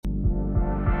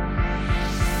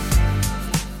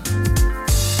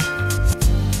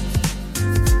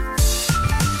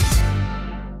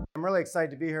I'm really excited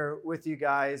to be here with you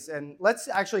guys, and let's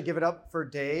actually give it up for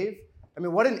Dave. I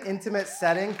mean, what an intimate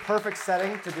setting, perfect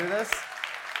setting to do this.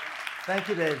 Thank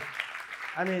you, Dave.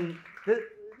 I mean,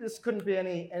 this couldn't be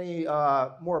any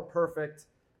more perfect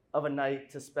of a night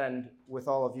to spend with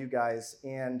all of you guys.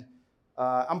 And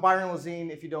I'm Byron Lazine.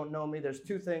 If you don't know me, there's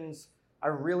two things I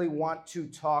really want to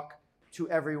talk to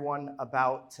everyone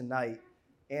about tonight.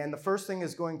 And the first thing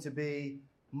is going to be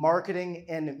marketing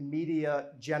and media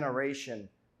generation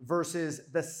versus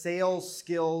the sales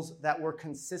skills that we're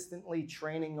consistently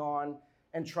training on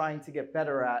and trying to get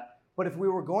better at. But if we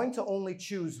were going to only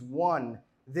choose one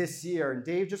this year, and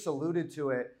Dave just alluded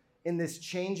to it, in this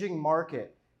changing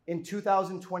market in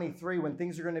 2023, when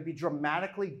things are going to be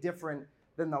dramatically different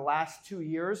than the last 2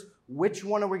 years, which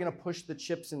one are we going to push the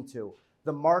chips into?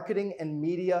 The marketing and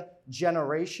media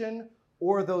generation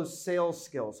or those sales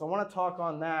skills? So I want to talk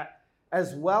on that,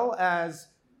 as well as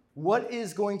what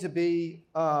is going to be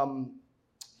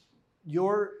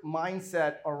your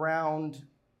mindset around,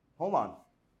 hold on,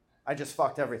 I just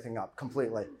fucked everything up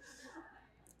completely.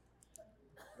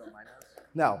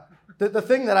 No, the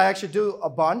thing that I actually do a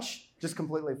bunch, just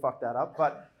completely fucked that up,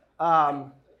 but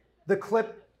the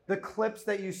clips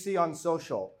that you see on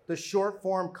social, the short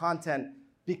form content,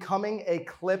 becoming a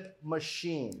clip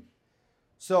machine.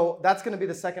 So that's going to be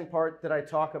the second part that I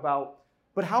talk about.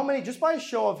 But how many, just by a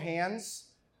show of hands,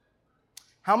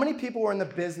 how many people were in the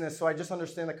business, so I just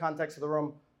understand the context of the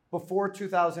room, before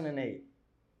 2008?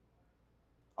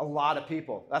 A lot of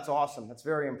people. That's awesome. That's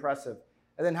very impressive.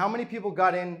 And then how many people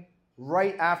got in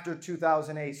right after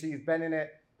 2008? So you've been in it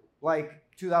like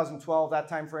 2012, that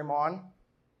time frame on.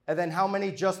 And then how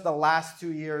many just the last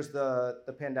 2 years,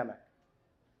 the pandemic?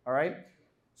 All right?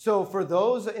 So for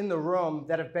those in the room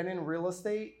that have been in real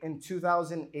estate in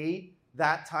 2008,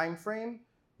 that time frame,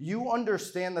 you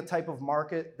understand the type of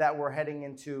market that we're heading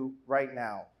into right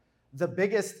now. The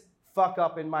biggest fuck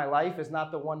up in my life is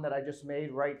not the one that I just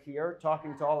made right here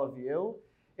talking to all of you.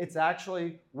 It's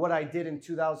actually what I did in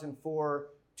 2004,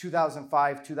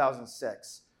 2005,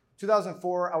 2006.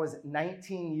 2004, I was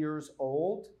 19 years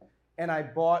old, and I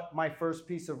bought my first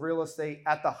piece of real estate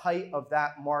at the height of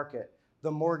that market,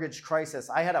 the mortgage crisis.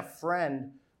 I had a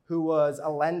friend who was a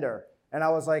lender, and I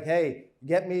was like, hey,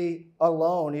 get me a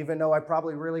loan, even though I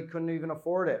probably really couldn't even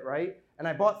afford it, right? And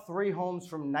I bought 3 homes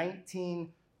from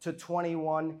 19 to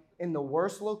 21 in the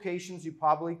worst locations you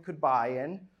probably could buy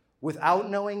in, without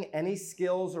knowing any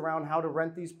skills around how to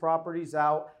rent these properties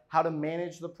out, how to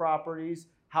manage the properties,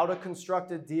 how to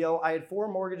construct a deal. I had 4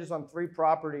 mortgages on 3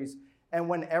 properties. And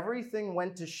when everything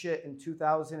went to shit in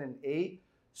 2008,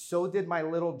 so did my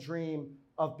little dream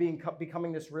of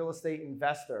becoming this real estate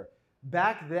investor.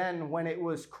 Back then, when it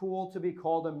was cool to be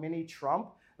called a mini Trump,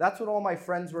 that's what all my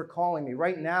friends were calling me.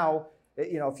 Right now,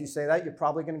 if you say that, you're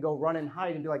probably going to go run and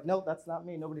hide and be like, no, that's not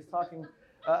me. Nobody's talking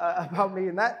about me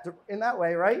in that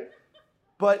way, right?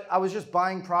 But I was just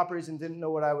buying properties and didn't know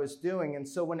what I was doing. And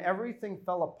so when everything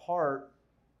fell apart,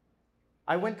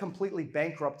 I went completely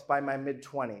bankrupt by my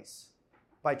mid-20s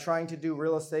by trying to do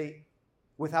real estate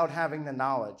without having the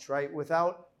knowledge, right?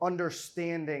 Without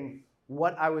understanding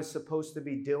what I was supposed to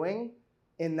be doing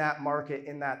in that market,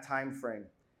 in that time frame.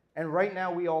 And right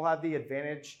now, we all have the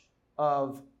advantage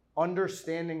of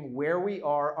understanding where we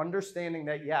are, understanding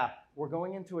that, yeah, we're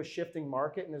going into a shifting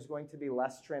market and there's going to be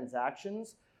less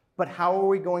transactions, but how are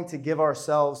we going to give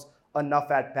ourselves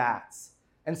enough at-bats?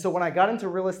 And so when I got into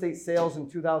real estate sales in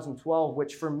 2012,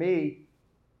 which for me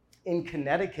in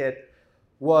Connecticut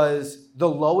was the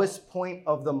lowest point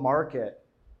of the market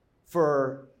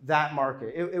for that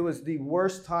market. It was the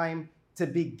worst time to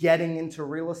be getting into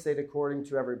real estate according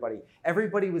to everybody.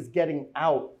 Everybody was getting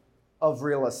out of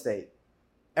real estate.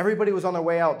 Everybody was on their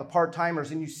way out, the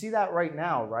part-timers, and you see that right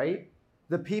now, right?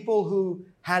 The people who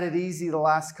had it easy the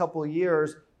last couple of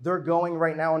years, they're going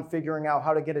right now and figuring out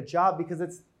how to get a job because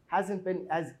it hasn't been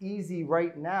as easy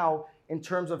right now in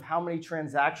terms of how many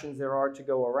transactions there are to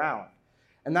go around.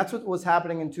 And that's what was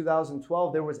happening in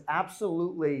 2012. There was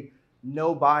absolutely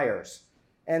no buyers.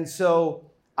 And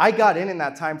so I got in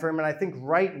that time frame, and I think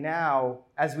right now,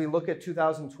 as we look at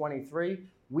 2023,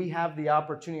 we have the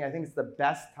opportunity, I think it's the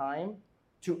best time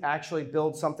to actually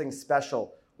build something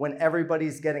special when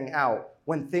everybody's getting out,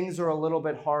 when things are a little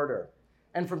bit harder.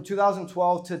 And from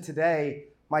 2012 to today,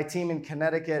 my team in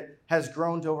Connecticut has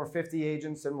grown to over 50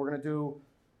 agents, and we're going to do,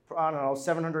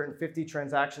 750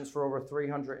 transactions for over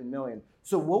 300 million.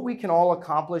 So what we can all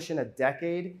accomplish in a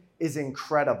decade is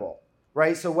incredible,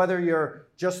 right? So whether you're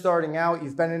just starting out,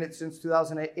 you've been in it since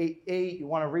 2008, you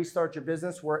want to restart your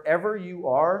business, wherever you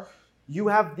are, you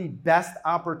have the best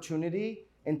opportunity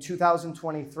in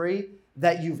 2023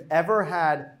 that you've ever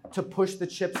had to push the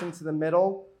chips into the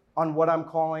middle on what I'm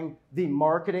calling the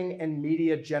marketing and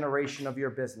media generation of your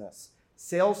business.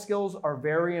 Sales skills are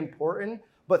very important,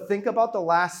 but think about the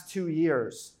last 2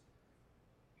 years.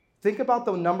 Think about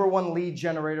the number one lead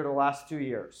generator the last 2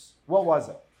 years. What was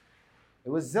it? It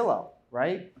was Zillow,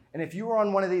 right? And if you were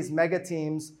on one of these mega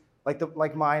teams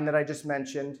like mine that I just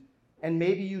mentioned, and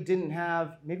maybe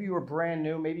you were brand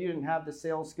new, maybe you didn't have the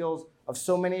sales skills of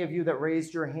so many of you that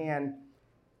raised your hand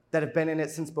that have been in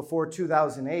it since before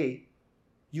 2008,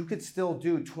 you could still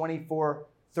do 24,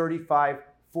 35,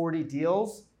 40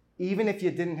 deals, even if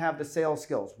you didn't have the sales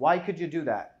skills. Why could you do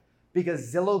that?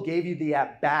 Because Zillow gave you the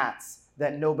at-bats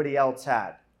that nobody else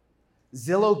had.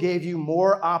 Zillow gave you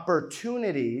more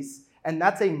opportunities, and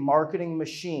that's a marketing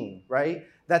machine, right?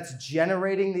 That's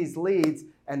generating these leads,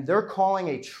 and they're calling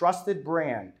a trusted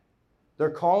brand. They're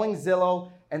calling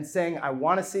Zillow and saying, I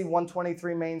want to see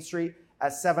 123 Main Street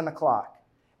at 7 o'clock.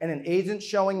 And an agent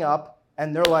showing up,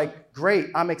 and they're like, great,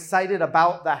 I'm excited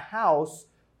about the house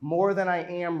more than I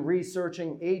am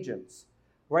researching agents,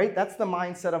 right? That's the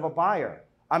mindset of a buyer.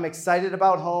 I'm excited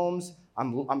about homes.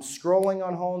 I'm scrolling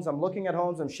on homes. I'm looking at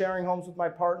homes. I'm sharing homes with my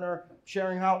partner,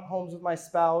 sharing homes with my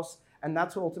spouse. And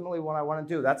that's ultimately what I want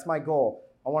to do. That's my goal.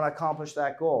 I want to accomplish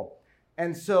that goal.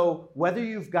 And so whether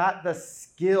you've got the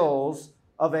skills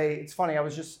of it's funny, I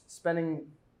was just spending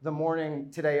the morning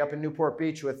today up in Newport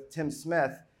Beach with Tim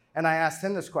Smith, and I asked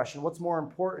him this question: what's more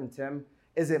important, Tim?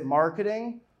 Is it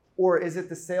marketing or is it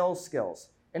the sales skills?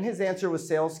 And his answer was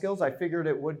sales skills. I figured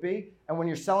it would be. And when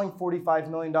you're selling $45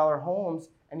 million homes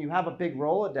and you have a big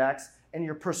Rolodex and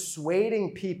you're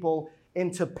persuading people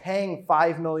into paying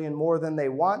 $5 million more than they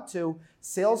want to,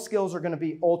 sales skills are going to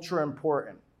be ultra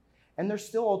important. And they're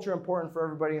still ultra important for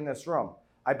everybody in this room.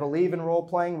 I believe in role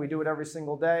playing. We do it every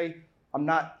single day. I'm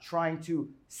not trying to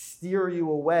steer you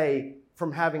away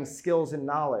from having skills and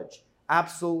knowledge.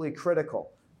 Absolutely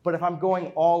critical. But if I'm going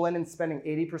all in and spending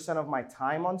 80% of my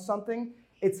time on something,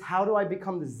 it's how do I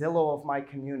become the Zillow of my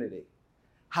community?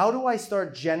 How do I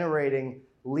start generating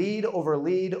lead over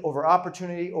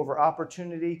opportunity over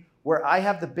opportunity where I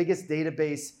have the biggest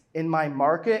database in my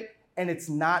market and it's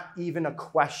not even a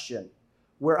question,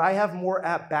 where I have more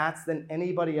at-bats than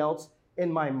anybody else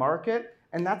in my market?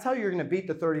 And that's how you're going to beat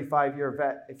the 35-year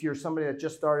vet if you're somebody that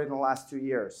just started in the last 2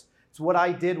 years. It's what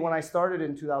I did when I started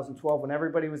in 2012 when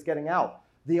everybody was getting out.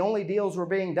 The only deals were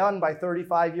being done by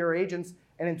 35-year agents.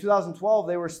 And in 2012,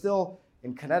 they were still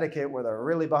in Connecticut, where they're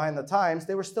really behind the times.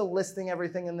 They were still listing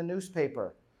everything in the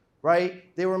newspaper,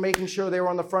 right? They were making sure they were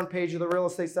on the front page of the real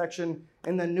estate section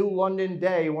in the New London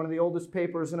Day, one of the oldest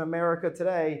papers in America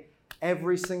today,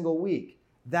 every single week.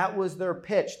 That was their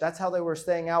pitch. That's how they were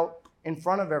staying out in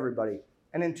front of everybody.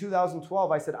 And in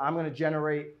 2012, I said, I'm going to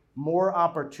generate more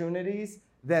opportunities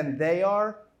than they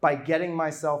are by getting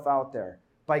myself out there,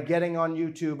 by getting on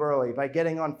YouTube early, by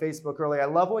getting on Facebook early. I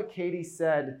love what Katie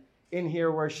said in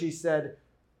here where she said,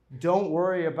 don't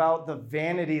worry about the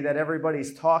vanity that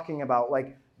everybody's talking about,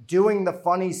 like doing the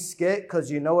funny skit because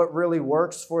you know it really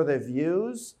works for the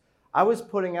views. I was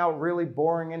putting out really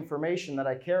boring information that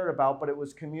I cared about, but it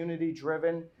was community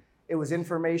driven. It was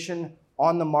information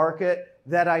on the market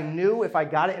that I knew if I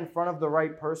got it in front of the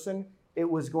right person, it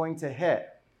was going to hit.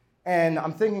 And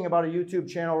I'm thinking about a YouTube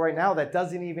channel right now that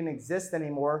doesn't even exist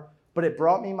anymore, but it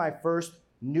brought me my first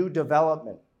new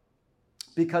development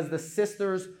because the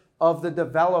sisters of the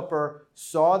developer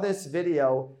saw this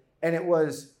video, and it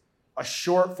was a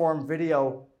short form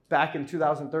video back in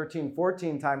 2013-14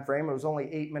 timeframe. It was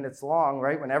only 8 minutes long,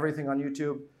 right? When everything on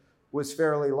YouTube was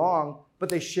fairly long, but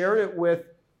they shared it with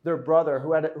their brother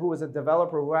who was a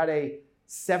developer who had a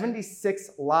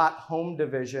 76 lot home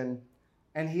division,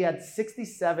 and he had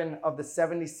 67 of the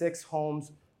 76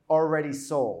 homes already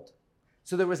sold.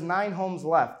 So there was 9 homes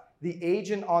left. The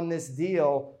agent on this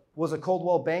deal was a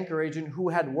Coldwell Banker agent who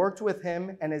had worked with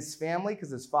him and his family, because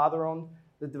his father owned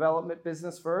the development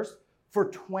business first, for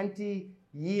 20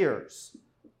 years.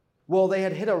 Well, they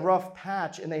had hit a rough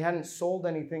patch and they hadn't sold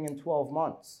anything in 12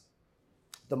 months.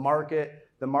 The market,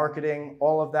 the marketing,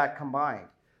 all of that combined.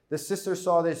 The sister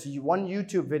saw this one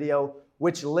YouTube video,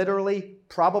 which literally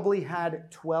probably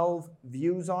had 12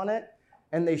 views on it,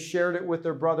 and they shared it with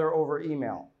their brother over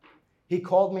email. He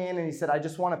called me in and he said, I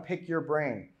just want to pick your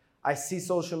brain. I see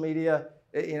social media,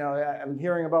 I'm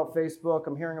hearing about Facebook,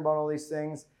 I'm hearing about all these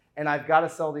things, and I've got to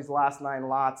sell these last 9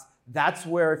 lots. That's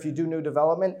where, if you do new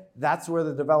development, that's where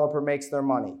the developer makes their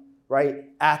money, right?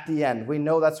 At the end. We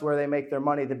know that's where they make their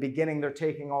money. The beginning, they're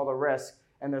taking all the risk,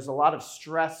 and there's a lot of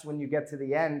stress when you get to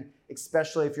the end,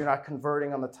 especially if you're not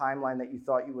converting on the timeline that you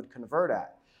thought you would convert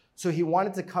at. So he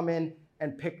wanted me to come in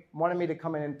and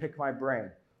pick my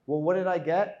brain. Well, what did I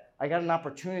get? I got an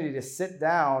opportunity to sit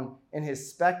down in his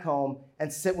spec home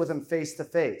and sit with him face to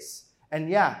face. And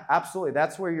yeah, absolutely,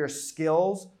 that's where your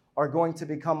skills are going to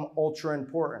become ultra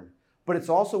important. But it's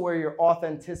also where your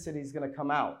authenticity is going to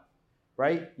come out,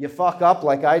 right? You fuck up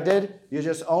like I did, you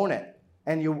just own it,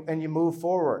 and you move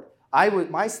forward.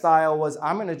 My style was,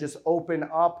 I'm going to just open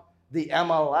up the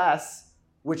MLS,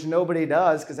 which nobody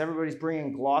does because everybody's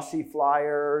bringing glossy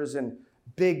flyers and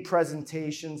big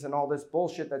presentations and all this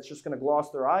bullshit that's just going to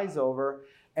gloss their eyes over.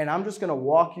 And I'm just going to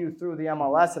walk you through the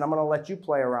MLS and I'm going to let you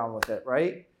play around with it,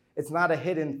 right? It's not a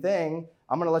hidden thing.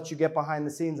 I'm going to let you get behind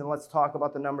the scenes and let's talk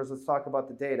about the numbers. Let's talk about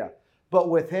the data. But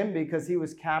with him, because he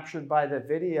was captured by the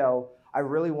video, I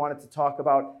really wanted to talk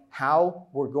about how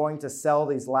we're going to sell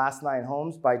these last 9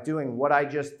 homes by doing what I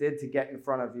just did to get in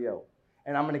front of you.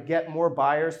 And I'm going to get more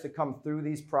buyers to come through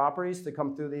these properties, to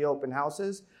come through the open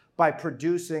houses by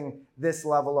producing this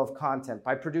level of content,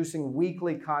 by producing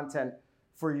weekly content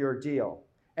for your deal.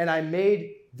 And I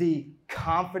made the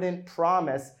confident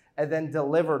promise and then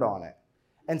delivered on it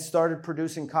and started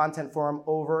producing content for him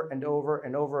over and over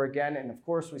and over again. And of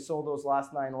course, we sold those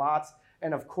last 9 lots.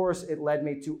 And of course, it led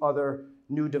me to other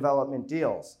new development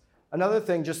deals. Another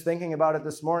thing, just thinking about it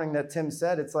this morning that Tim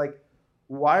said, it's like,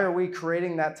 why are we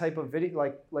creating that type of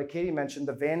video, like Katie mentioned,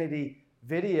 the vanity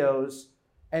videos,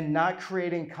 and not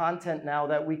creating content now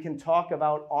that we can talk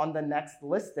about on the next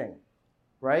listing,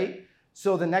 right?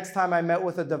 So the next time I met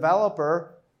with a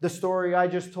developer, the story I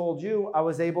just told you, I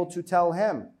was able to tell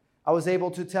him. I was able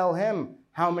to tell him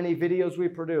how many videos we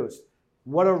produced,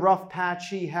 what a rough patch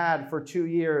he had for 2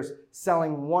 years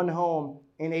selling 1 home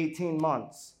in 18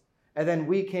 months. And then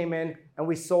we came in and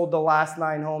we sold the last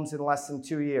 9 homes in less than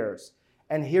 2 years.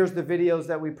 And here's the videos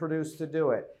that we produced to do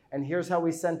it. And here's how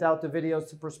we sent out the videos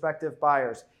to prospective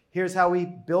buyers. Here's how we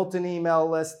built an email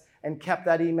list and kept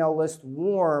that email list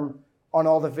warm on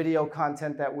all the video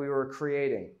content that we were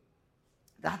creating.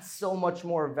 That's so much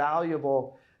more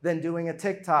valuable than doing a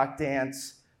TikTok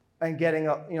dance and getting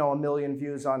a million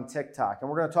views on TikTok. And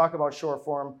we're going to talk about short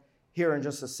form here in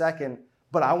just a second.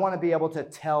 But I want to be able to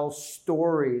tell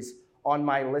stories on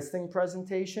my listing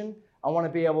presentation. I want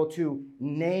to be able to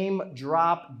name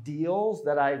drop deals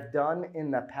that I've done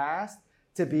in the past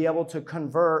to be able to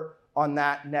convert on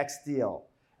that next deal.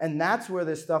 And that's where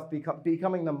this stuff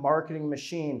becoming the marketing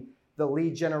machine, the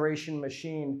lead generation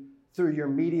machine through your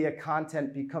media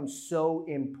content becomes so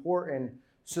important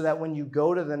so that when you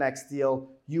go to the next deal,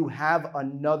 you have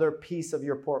another piece of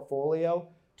your portfolio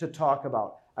to talk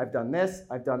about. I've done this,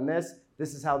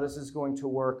 this is how this is going to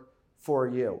work for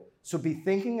you. So be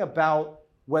thinking about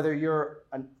whether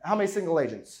how many single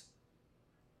agents?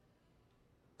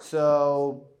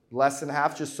 So less than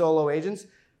half, just solo agents.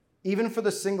 Even for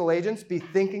the single agents, be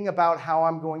thinking about how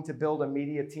I'm going to build a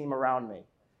media team around me.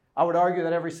 I would argue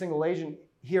that every single agent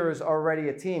here is already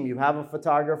a team. You have a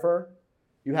photographer,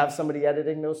 you have somebody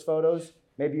editing those photos,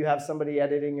 maybe you have somebody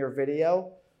editing your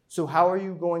video. So how are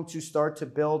you going to start to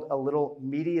build a little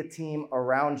media team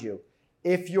around you?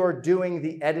 If you're doing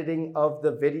the editing of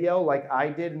the video like I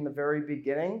did in the very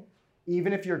beginning,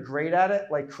 even if you're great at it,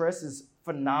 like Chris is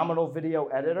phenomenal video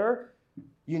editor,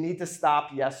 you need to stop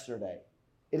yesterday.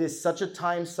 It is such a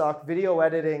time suck. Video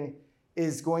editing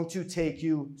is going to take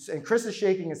you, and Chris is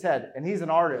shaking his head, and he's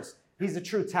an artist. He's a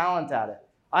true talent at it.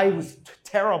 I was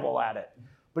terrible at it.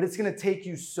 But it's going to take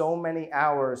you so many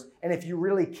hours, and if you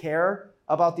really care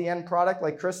about the end product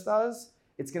like Chris does,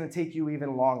 it's going to take you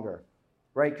even longer,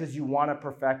 right? Because you want to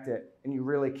perfect it, and you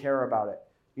really care about it.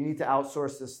 You need to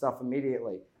outsource this stuff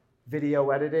immediately. Video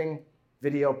editing,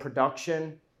 video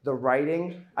production, the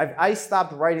writing. I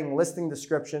stopped writing listing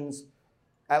descriptions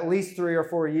at least 3 or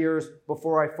 4 years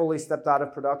before I fully stepped out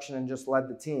of production and just led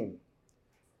the team.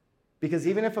 Because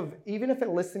even if a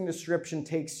listing description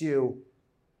takes you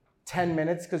 10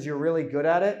 minutes because you're really good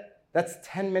at it, that's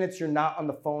 10 minutes you're not on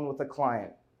the phone with a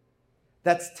client.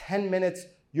 That's 10 minutes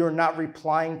you're not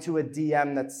replying to a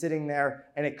DM that's sitting there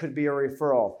and it could be a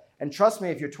referral. And trust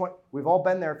me, we've all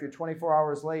been there, if you're 24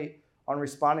 hours late on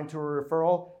responding to a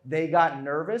referral, they got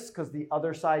nervous because the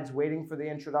other side's waiting for the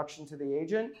introduction to the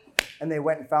agent and they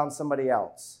went and found somebody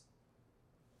else.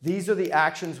 These are the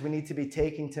actions we need to be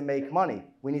taking to make money.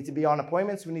 We need to be on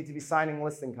appointments. We need to be signing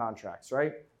listing contracts,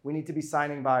 right? We need to be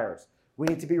signing buyers. We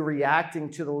need to be reacting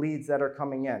to the leads that are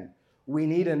coming in. We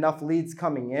need enough leads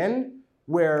coming in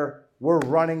where we're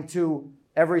running to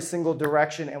every single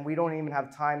direction and we don't even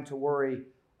have time to worry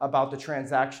about the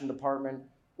transaction department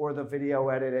or the video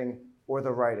editing or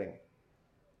the writing.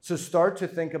 So start to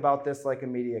think about this like a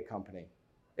media company.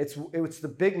 It's the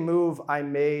big move I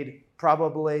made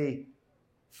probably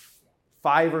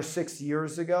 5 or 6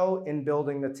 years ago in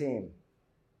building the team.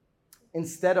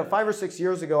 instead of 5 or 6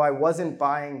 years ago, I wasn't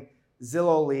buying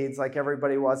Zillow leads like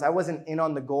everybody was. I wasn't in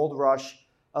on the gold rush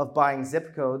of buying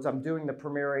zip codes. I'm doing the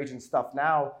Premier Agent stuff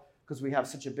now because we have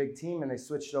such a big team and they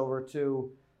switched over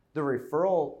to the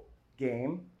referral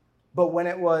game. But when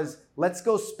it was, let's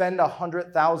go spend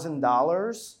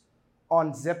 $100,000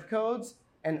 on zip codes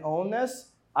and own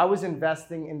this, I was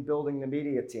investing in building the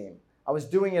media team. I was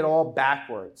doing it all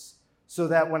backwards so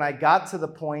that when I got to the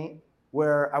point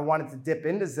where I wanted to dip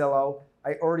into Zillow,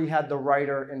 I already had the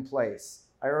writer in place.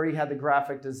 I already had the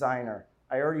graphic designer.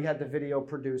 I already had the video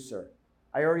producer.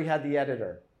 I already had the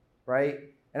editor, right?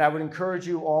 And I would encourage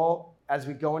you all, as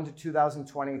we go into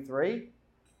 2023,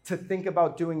 to think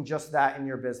about doing just that in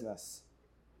your business.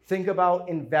 Think about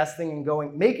investing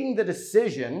and making the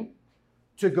decision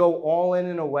to go all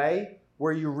in a way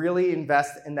where you really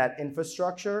invest in that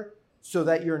infrastructure so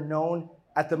that you're known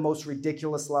at the most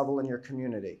ridiculous level in your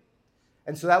community.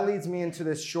 And so that leads me into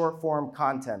this short form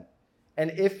content.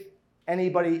 And if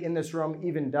anybody in this room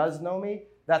even does know me,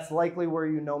 that's likely where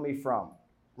you know me from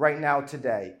right now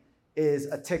today, is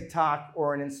a TikTok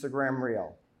or an Instagram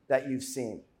reel that you've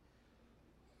seen.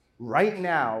 Right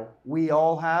now, we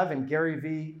all have, and Gary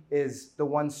Vee is the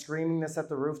one screaming this at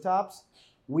the rooftops,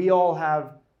 we all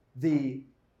have the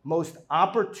most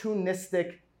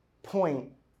opportunistic point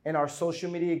in our social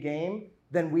media game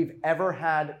than we've ever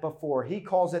had before. He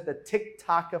calls it the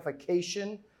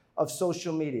TikTokification of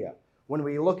social media. When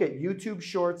we look at YouTube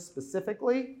Shorts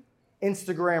specifically,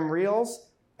 Instagram Reels,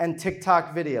 and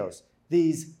TikTok videos,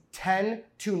 these 10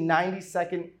 to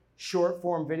 90-second short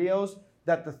form videos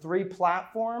that the three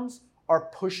platforms are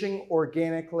pushing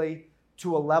organically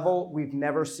to a level we've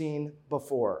never seen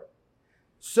before.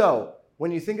 So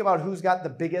when you think about who's got the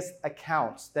biggest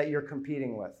accounts that you're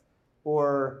competing with,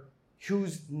 or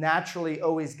who's naturally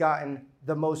always gotten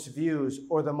the most views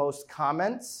or the most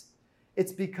comments,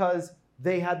 it's because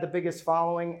they had the biggest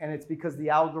following, and it's because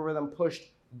the algorithm pushed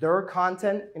their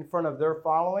content in front of their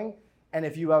following. And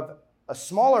if you have a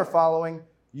smaller following,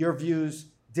 your views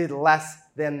did less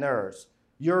than theirs.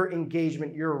 Your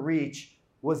engagement, your reach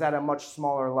was at a much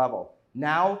smaller level.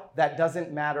 Now, that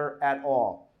doesn't matter at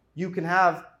all. You can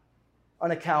have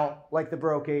an account like The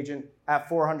Broke Agent at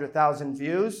 400,000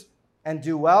 views and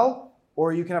do well,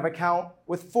 or you can have an account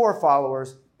with 4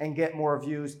 followers and get more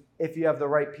views if you have the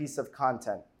right piece of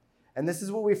content. And this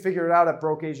is what we figured out at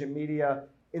Broke Agent Media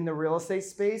in the real estate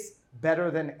space better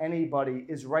than anybody,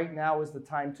 is right now is the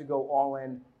time to go all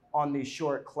in on these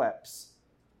short clips.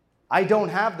 I don't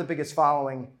have the biggest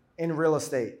following in real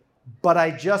estate, but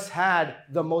I just had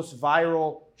the most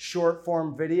viral short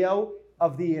form video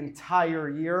of the entire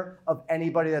year of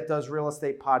anybody that does real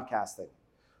estate podcasting.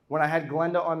 When I had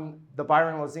Glenda on the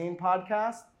Byron Lazine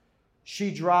podcast,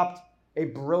 she dropped a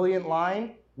brilliant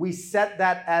line. We set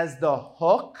that as the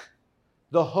hook.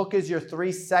 The hook is your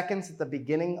 3 seconds at the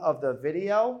beginning of the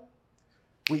video.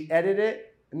 We edit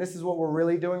it, and this is what we're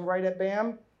really doing right at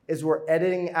BAM, is we're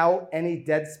editing out any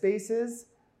dead spaces,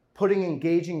 putting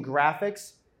engaging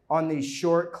graphics on these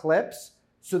short clips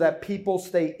so that people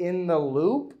stay in the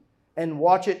loop and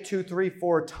watch it 2, 3,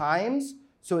 4 times.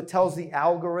 So it tells the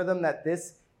algorithm that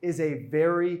this is a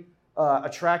very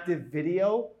attractive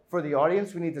video for the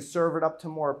audience. We need to serve it up to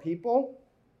more people.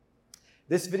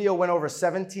 This video went over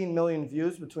 17 million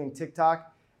views between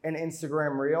TikTok and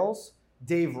Instagram Reels.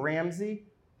 Dave Ramsey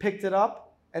picked it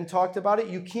up and talked about it.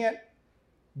 You can't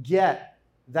get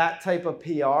that type of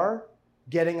PR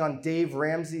getting on Dave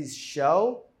Ramsey's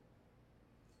show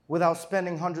without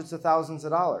spending hundreds of thousands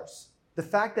of dollars. The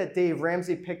fact that Dave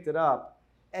Ramsey picked it up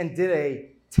and did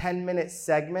a 10-minute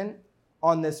segment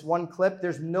on this one clip,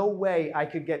 there's no way I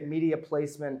could get media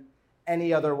placement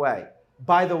any other way.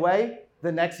 By the way,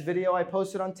 the next video I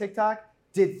posted on TikTok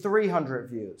did 300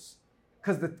 views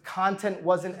because the content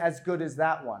wasn't as good as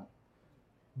that one.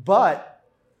 But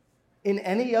in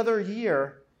any other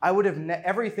year,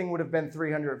 everything would have been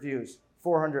 300 views,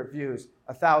 400 views,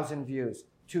 1,000 views,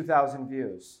 2,000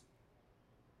 views.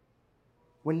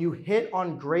 When you hit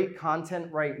on great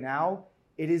content right now,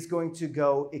 it is going to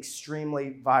go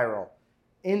extremely viral.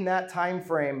 In that time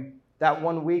frame, that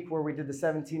 1 week where we did the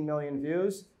 17 million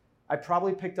views, I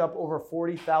probably picked up over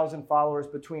 40,000 followers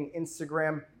between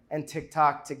Instagram and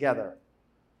TikTok together.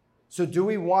 So do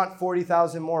we want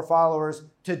 40,000 more followers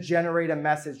to generate a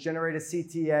message, generate a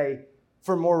CTA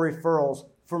for more referrals,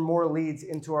 for more leads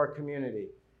into our community?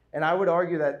 And I would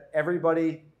argue that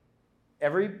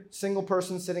every single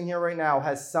person sitting here right now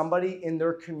has somebody in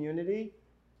their community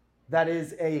that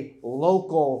is a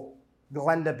local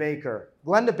Glenda Baker.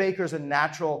 Glenda Baker's a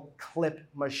natural clip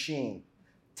machine.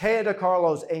 Taya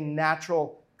DeCarlo's a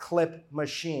natural clip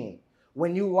machine.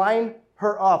 When you line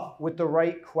her up with the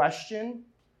right question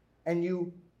and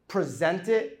you present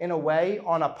it in a way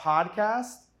on a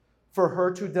podcast for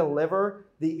her to deliver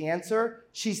the answer,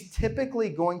 she's typically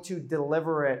going to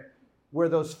deliver it where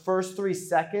those first 3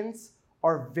 seconds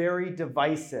are very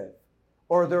divisive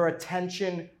or they're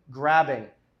attention grabbing.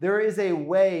 There is a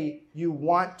way you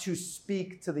want to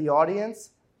speak to the audience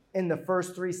in the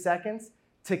first 3 seconds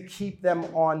to keep them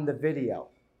on the video.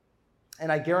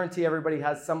 And I guarantee everybody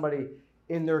has somebody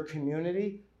in their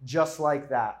community just like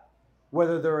that.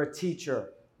 Whether they're a teacher,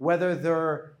 whether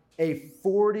they're a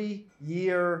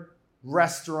 40-year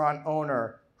restaurant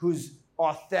owner who's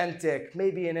authentic,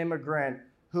 maybe an immigrant,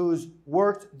 who's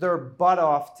worked their butt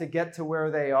off to get to where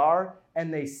they are,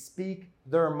 and they speak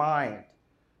their mind.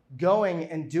 Going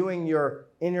and doing your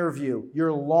interview,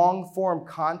 your long-form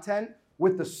content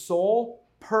with the sole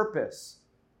purpose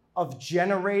of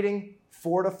generating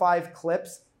 4 to 5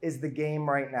 clips is the game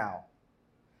right now.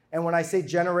 And when I say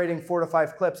generating 4 to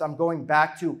 5 clips, I'm going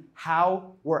back to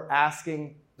how we're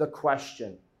asking the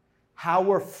question, how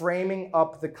we're framing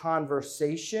up the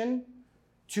conversation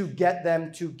to get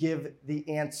them to give the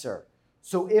answer.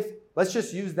 So let's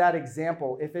just use that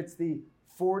example. If it's the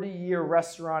 40-year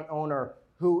restaurant owner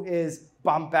who is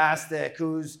bombastic,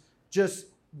 who's just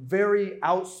very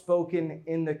outspoken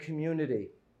in the community,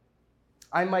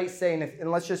 I might say,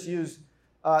 and let's just use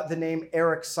the name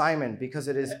Eric Simon because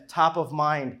it is top of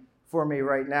mind for me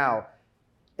right now.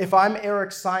 If I'm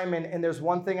Eric Simon and there's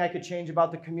one thing I could change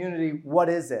about the community, what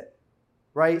is it?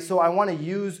 Right? So I want to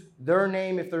use their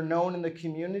name if they're known in the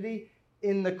community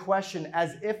in the question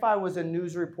as if I was a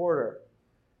news reporter.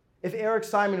 If Eric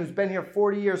Simon, who's been here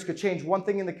 40 years, could change one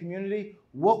thing in the community,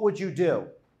 what would you do?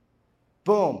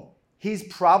 Boom. He's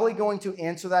probably going to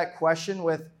answer that question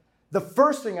with the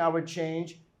first thing I would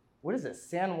change. What is it?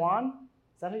 San Juan?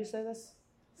 Is that how you say this?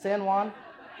 San Juan?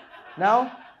 No?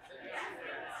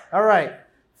 All right.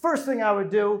 First thing I would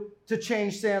do to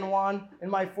change San Juan in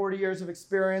my 40 years of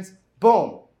experience,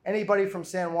 boom. Anybody from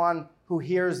San Juan who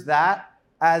hears that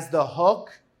as the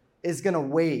hook is going to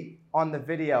wait on the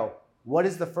video. What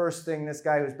is the first thing this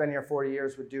guy who's been here 40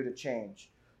 years would do to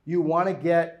change? You want to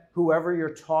get whoever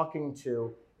you're talking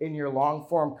to in your long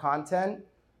form content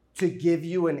to give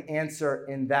you an answer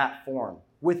in that form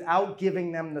without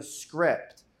giving them the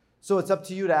script. So it's up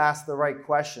to you to ask the right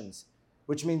questions,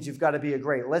 which means you've got to be a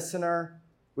great listener,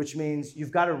 which means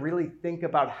you've got to really think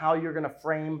about how you're going to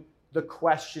frame the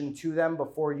question to them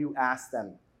before you ask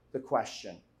them the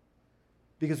question.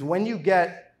 Because when you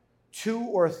get 2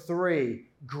 or 3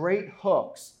 great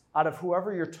hooks out of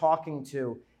whoever you're talking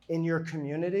to in your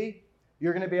community,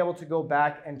 you're going to be able to go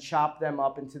back and chop them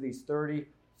up into these 30,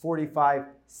 45,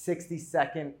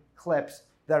 60-second clips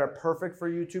that are perfect for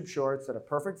YouTube Shorts, that are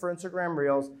perfect for Instagram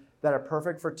Reels, that are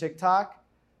perfect for TikTok,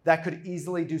 that could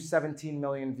easily do 17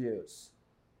 million views.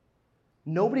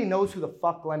 Nobody knows who the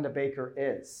fuck Glenda Baker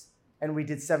is, and we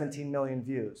did 17 million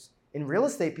views. In real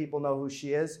estate, people know who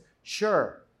she is,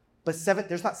 sure, but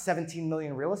there's not 17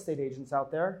 million real estate agents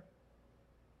out there,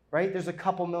 right? There's a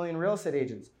couple million real estate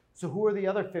agents. So who are the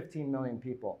other 15 million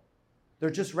people? They're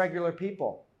just regular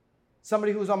people.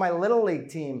 Somebody who's on my Little League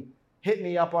team hit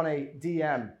me up on a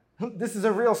DM. This is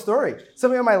a real story.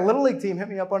 Somebody on my Little League team hit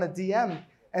me up on a DM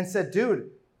and said, dude,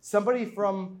 somebody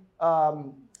from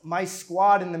my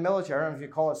squad in the military, I don't know if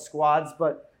you call it squads,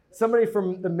 but somebody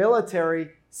from the military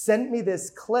sent me this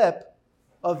clip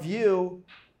of you,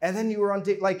 and then you were on,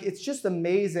 like, it's just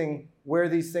amazing where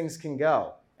these things can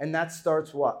go. And that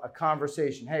starts what? A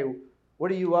conversation. Hey,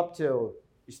 what are you up to?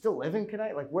 You still living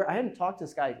tonight? Like, where? I hadn't talked to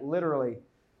this guy literally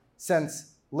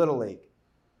since Little League.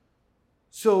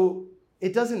 So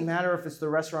it doesn't matter if it's the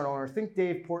restaurant owner. Think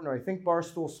Dave Portnoy. Think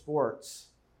Barstool Sports.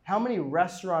 How many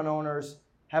restaurant owners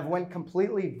have went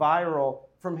completely viral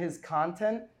from his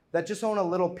content that just own a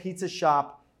little pizza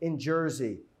shop in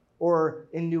Jersey or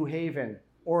in New Haven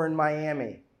or in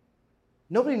Miami?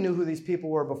 Nobody knew who these people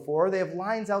were before. They have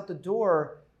lines out the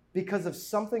door because of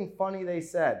something funny they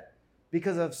said,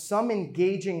 because of some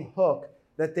engaging hook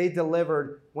that they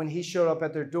delivered when he showed up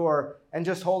at their door and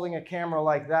just holding a camera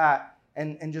like that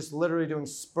and just literally doing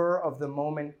spur of the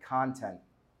moment content.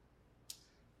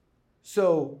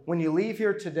 So when you leave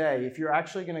here today, if you're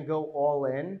actually going to go all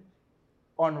in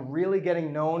on really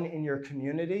getting known in your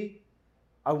community,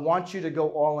 I want you to go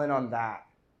all in on that.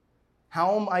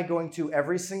 How am I going to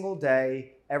every single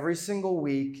day, every single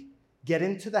week, get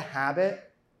into the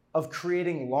habit of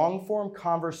creating long-form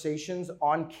conversations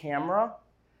on camera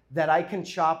that I can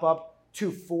chop up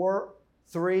to 4,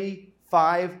 3,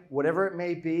 5, whatever it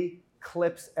may be,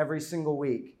 clips every single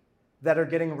week that are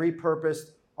getting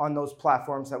repurposed on those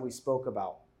platforms that we spoke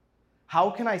about? How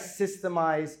can I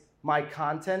systemize my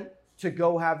content to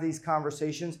go have these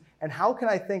conversations? And how can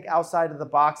I think outside of the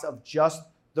box of just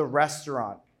the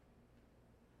restaurant?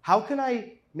 How can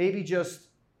I maybe just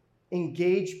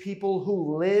engage people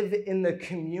who live in the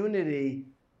community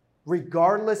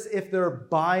regardless if they're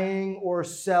buying or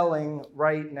selling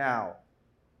right now?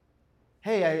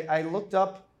 Hey, I looked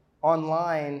up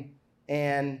online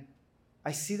and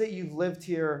I see that you've lived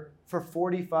here for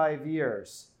 45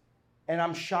 years. And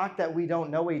I'm shocked that we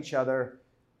don't know each other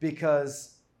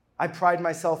because I pride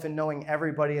myself in knowing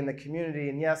everybody in the community.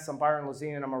 And yes, I'm Byron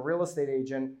Lazine and I'm a real estate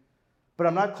agent, but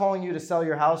I'm not calling you to sell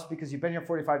your house because you've been here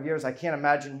 45 years. I can't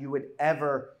imagine you would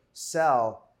ever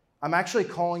sell. I'm actually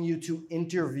calling you to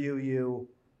interview you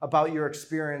about your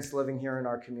experience living here in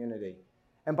our community.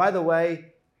 And by the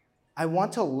way, I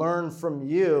want to learn from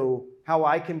you how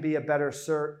I can be a better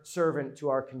servant to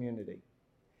our community.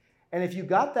 And if you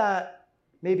got that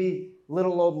maybe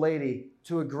little old lady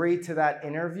to agree to that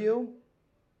interview,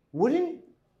 wouldn't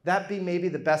that be maybe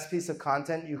the best piece of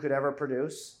content you could ever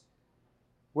produce?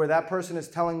 Where that person is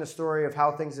telling the story of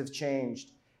how things have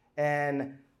changed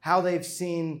and how they've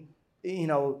seen,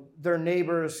 their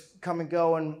neighbors come and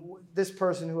go, and this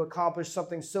person who accomplished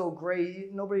something so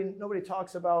great, nobody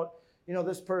talks about,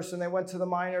 this person, they went to the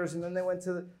minors and then they went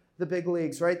to the big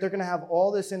leagues, right? They're going to have all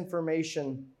this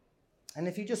information. And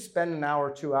if you just spend an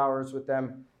hour, 2 hours with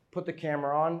them, put the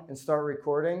camera on and start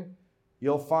recording,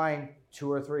 you'll find 2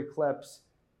 or 3 clips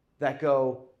that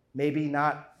go maybe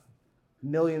not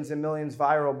millions and millions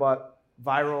viral, but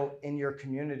viral in your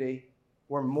community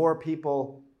where more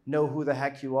people know who the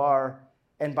heck you are.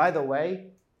 And by the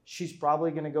way, she's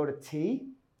probably going to go to tea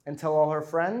and tell all her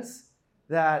friends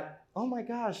that, oh my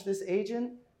gosh, this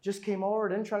agent just came over,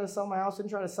 didn't try to sell my house, didn't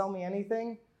try to sell me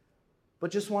anything, but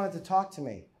just wanted to talk to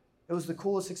me. It was the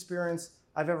coolest experience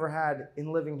I've ever had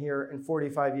in living here in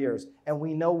 45 years. And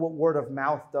we know what word of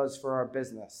mouth does for our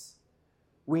business.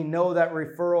 We know that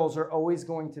referrals are always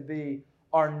going to be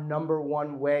our number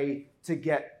one way to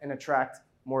get and attract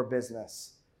more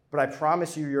business. But I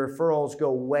promise you, your referrals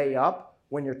go way up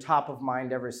when you're top of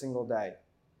mind every single day.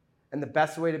 And the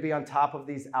best way to be on top of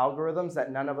these algorithms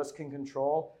that none of us can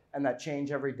control and that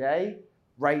change every day,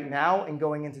 right now and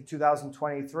going into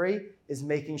 2023, is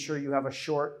making sure you have a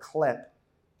short clip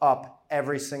up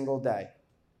every single day.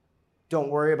 Don't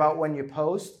worry about when you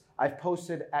post. I've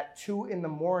posted at 2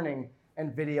 a.m.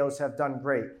 and videos have done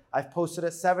great. I've posted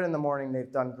at 7 a.m,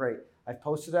 they've done great. I've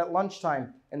posted at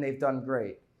lunchtime and they've done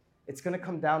great. It's going to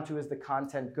come down to, is the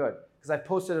content good? Because I've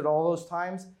posted at all those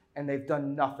times and they've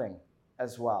done nothing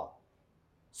as well.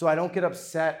 So I don't get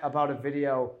upset about a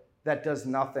video that does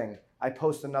nothing. I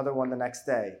post another one the next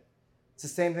day. It's the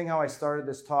same thing how I started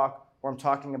this talk where I'm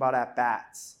talking about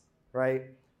at-bats, right?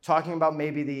 Talking about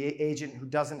maybe the agent who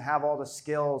doesn't have all the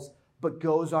skills but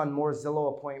goes on more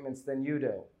Zillow appointments than you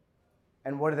do.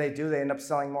 And what do? They end up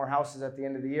selling more houses at the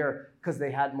end of the year because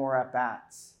they had more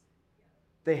at-bats.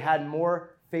 They had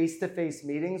more face-to-face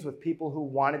meetings with people who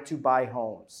wanted to buy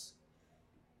homes.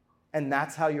 And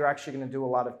that's how you're actually going to do a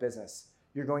lot of business.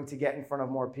 You're going to get in front of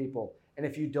more people. And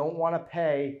if you don't want to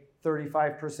pay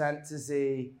 35% to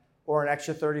Z or an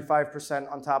extra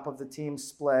 35% on top of the team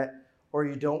split, or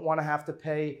you don't want to have to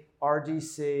pay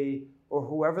RDC or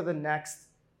whoever the next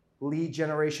lead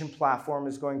generation platform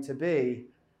is going to be,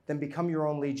 then become your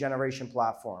own lead generation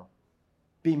platform.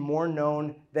 Be more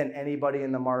known than anybody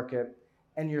in the market.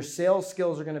 And your sales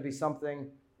skills are going to be something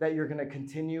that you're going to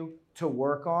continue to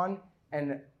work on.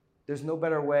 And there's no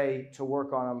better way to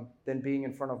work on them than being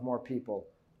in front of more people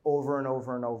over and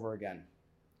over and over again.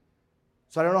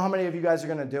 So I don't know how many of you guys are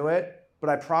going to do it, but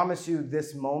I promise you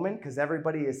this moment, because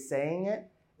everybody is saying it,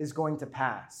 is going to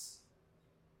pass.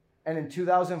 And in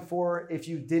 2004, if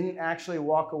you didn't actually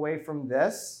walk away from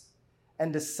this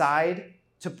and decide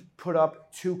to put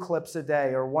up 2 clips a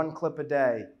day or 1 clip a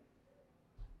day,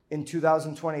 in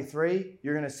 2023,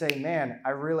 you're going to say, man,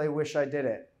 I really wish I did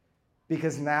it.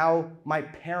 Because now my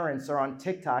parents are on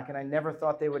TikTok and I never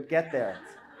thought they would get there,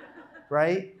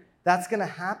 right? That's going to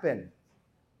happen.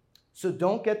 So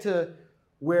don't get to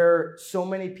where so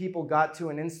many people got to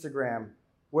in Instagram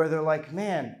where they're like,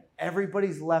 man,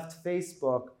 everybody's left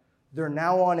Facebook. They're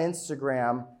now on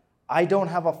Instagram. I don't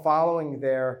have a following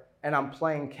there and I'm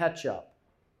playing catch up.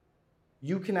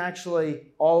 You can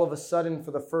actually all of a sudden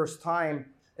for the first time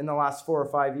in the last 4 or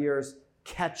 5 years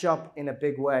catch up in a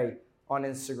big way on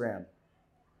Instagram.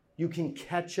 You can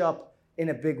catch up in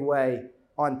a big way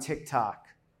on TikTok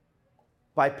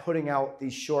by putting out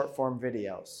these short form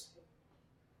videos.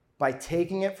 By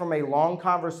taking it from a long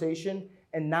conversation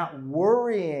and not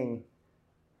worrying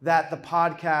that the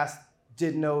podcast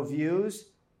did no views,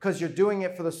 because you're doing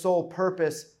it for the sole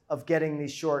purpose of getting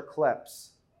these short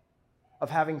clips, of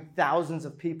having thousands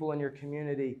of people in your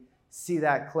community see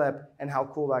that clip and how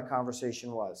cool that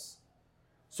conversation was.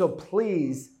 So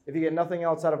please, if you get nothing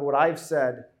else out of what I've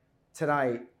said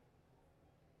tonight,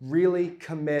 really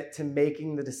commit to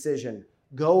making the decision.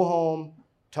 Go home,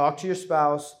 talk to your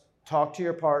spouse, talk to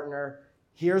your partner.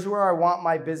 Here's where I want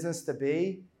my business to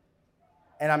be.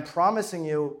 And I'm promising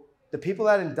you, the people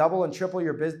that double and triple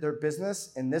their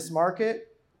business in this market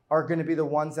are going to be the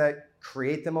ones that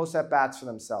create the most at-bats for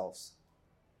themselves,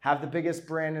 have the biggest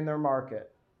brand in their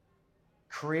market,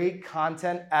 create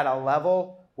content at a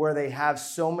level where they have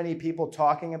so many people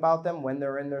talking about them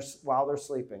while they're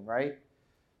sleeping, right?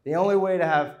 The only way to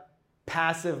have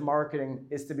passive marketing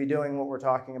is to be doing what we're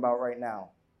talking about right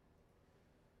now.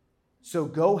 So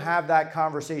go have that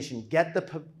conversation. Get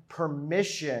the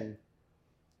permission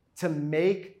to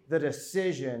make the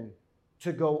decision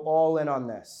to go all in on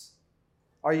this.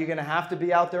 Are you going to have to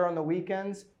be out there on the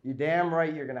weekends? You're damn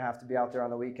right you're going to have to be out there on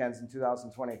the weekends in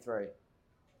 2023.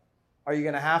 Are you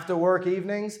going to have to work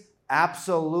evenings?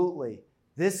 Absolutely.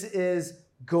 This is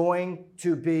going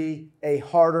to be a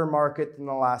harder market than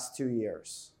the last 2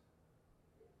 years.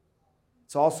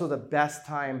 It's also the best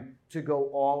time to go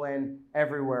all in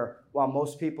everywhere while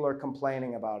most people are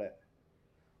complaining about it.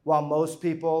 While most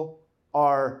people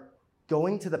are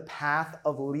going to the path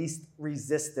of least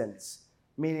resistance,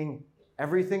 meaning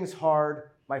everything's hard,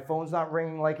 my phone's not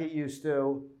ringing like it used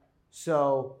to,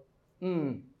 so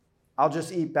I'll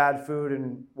just eat bad food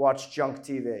and watch junk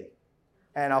TV,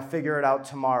 and I'll figure it out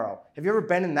tomorrow. Have you ever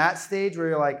been in that stage where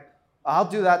you're like, I'll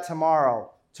do that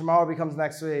tomorrow. Tomorrow becomes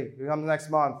next week, becomes next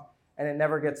month, and it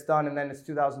never gets done, and then it's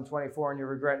 2024 and you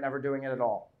regret never doing it at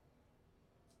all?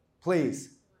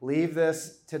 Please, leave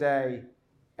this today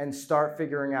and start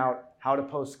figuring out how to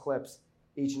post clips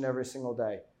each and every single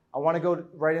day. I want to go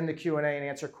right into Q&A and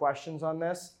answer questions on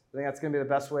this. I think that's going to be the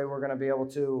best way we're going to be able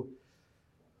to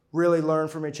really learn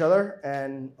from each other,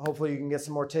 and hopefully you can get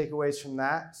some more takeaways from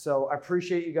that. So I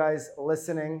appreciate you guys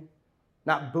listening,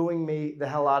 not booing me the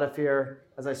hell out of here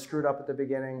as I screwed up at the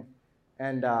beginning.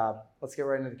 And let's get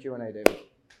right into the Q&A, David.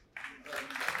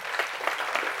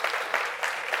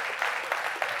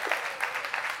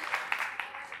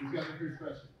 Who's got the first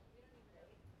question?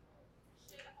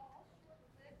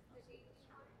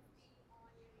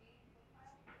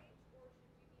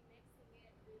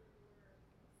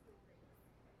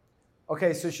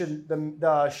 Okay, so should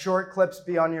the short clips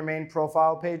be on your main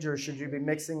profile page, or should you be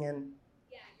mixing in?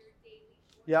 Yeah, your daily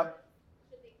short. Yep.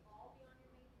 Should they all be on your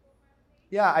main profile page?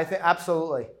 Yeah, I think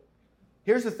absolutely.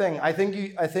 Here's the thing. I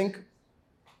think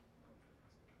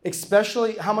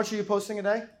especially, how much are you posting a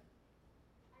day?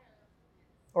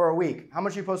 Or a week? How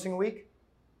much are you posting a week?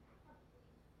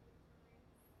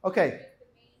 Okay.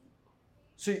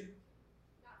 So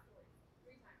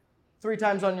three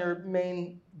times on your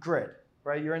main grid,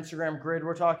 right? Your Instagram grid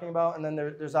we're talking about, and then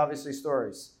there's obviously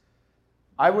stories.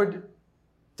 I would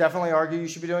definitely argue you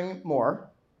should be doing more,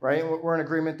 right? We're in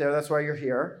agreement there. That's why you're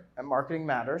here at Marketing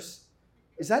Matters.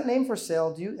 Is that name for sale?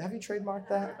 Have you trademarked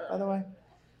that, by the way?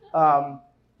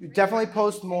 You definitely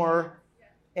post more,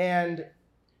 and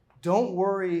don't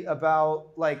worry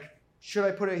about, like, should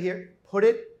I put it here? Put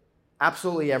it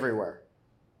absolutely everywhere.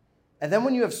 And then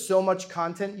when you have so much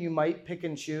content, you might pick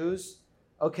and choose.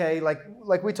 Okay,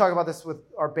 like we talk about this with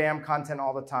our BAM content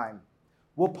all the time.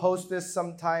 We'll post this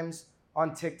sometimes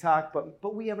on TikTok,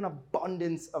 but we have an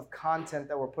abundance of content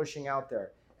that we're pushing out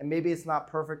there. And maybe it's not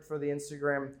perfect for the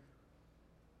Instagram.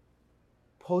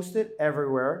 Post it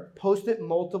everywhere. Post it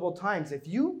multiple times. If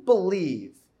you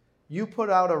believe you put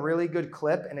out a really good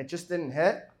clip and it just didn't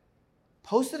hit,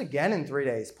 post it again in 3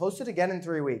 days. Post it again in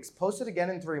 3 weeks. Post it again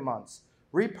in 3 months.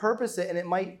 Repurpose it and it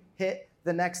might hit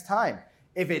the next time.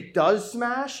 If it does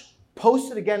smash,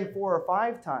 post it again 4 or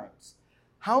 5 times.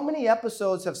 How many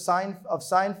episodes of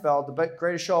Seinfeld, the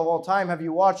greatest show of all time, have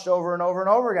you watched over and over and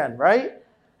over again, right?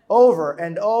 Over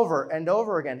and over and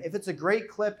over again. If it's a great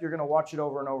clip, you're going to watch it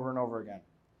over and over and over again.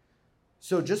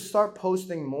 So just start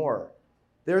posting more.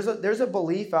 There's a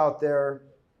belief out there.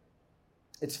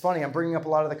 It's funny, I'm bringing up a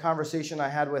lot of the conversation I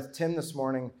had with Tim this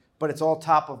morning, but it's all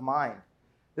top of mind.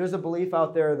 There's a belief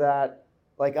out there that,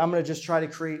 like, I'm going to just try to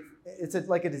create,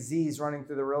 like a disease running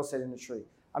through the real estate industry.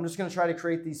 I'm just going to try to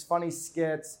create these funny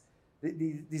skits,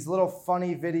 these little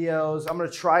funny videos. I'm going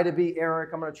to try to be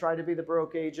Eric. I'm going to try to be the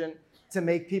broke agent to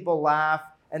make people laugh,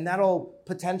 and that'll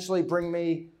potentially bring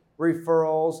me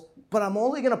referrals. But I'm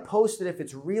only going to post it if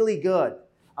it's really good.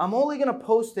 I'm only going to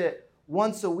post it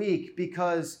once a week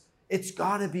because it's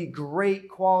got to be great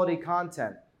quality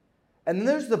content. And then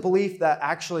there's the belief that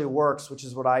actually works, which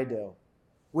is what I do,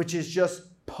 which is just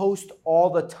post all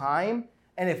the time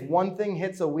And if one thing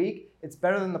hits a week, it's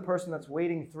better than the person that's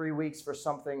waiting 3 weeks for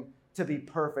something to be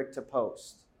perfect to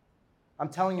post. I'm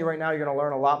telling you right now, you're going to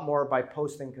learn a lot more by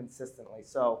posting consistently.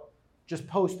 So just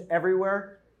post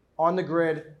everywhere, on the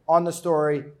grid, on the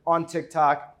story, on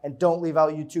TikTok, and don't leave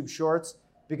out YouTube Shorts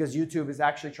because YouTube is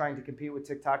actually trying to compete with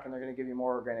TikTok and they're going to give you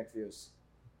more organic views.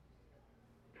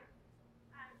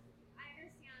 I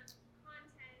understand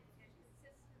content and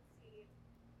consistency.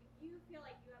 If you feel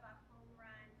like you have a home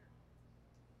run,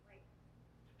 like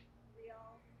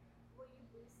reel, will you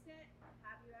boost it?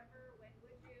 Have you ever? When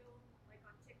would you? Like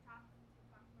on TikTok?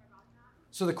 Talk more about that.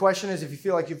 So the question is, if you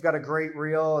feel like you've got a great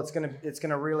reel, it's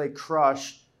gonna really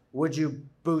crush. Would you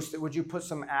boost it? Would you put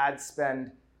some ad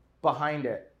spend behind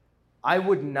it? I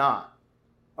would not.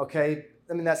 Okay.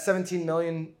 I mean, that 17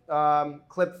 million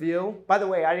clip view. By the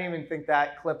way, I didn't even think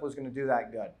that clip was going to do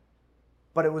that good.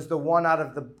 But it was the one out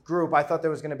of the group. I thought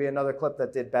there was going to be another clip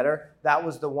that did better. That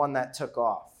was the one that took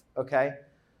off. Okay.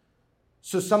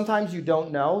 So sometimes you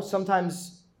don't know.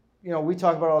 Sometimes, we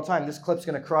talk about it all the time. This clip's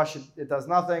going to crush. It does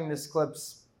nothing. This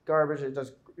clip's garbage. It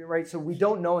does, right? So we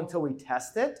don't know until we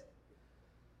test it.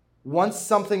 Once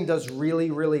something does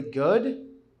really, really good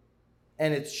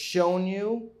and it's shown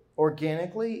you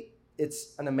organically,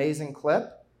 it's an amazing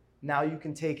clip. Now you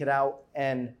can take it out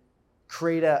and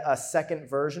create a second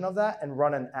version of that and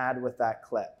run an ad with that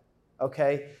clip.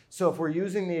 Okay? So if we're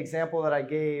using the example that I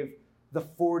gave, the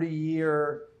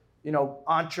 40-year,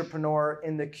 entrepreneur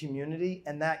in the community,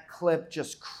 and that clip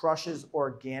just crushes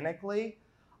organically,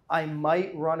 I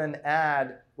might run an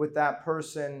ad with that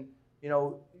person,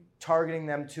 targeting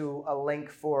them to a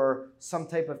link for some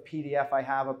type of PDF I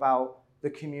have about the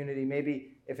community.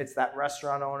 Maybe if it's that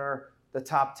restaurant owner, the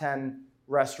top 10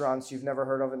 restaurants you've never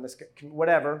heard of in this,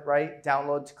 whatever, right?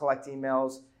 Download to collect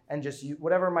emails and just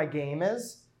whatever my game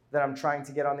is that I'm trying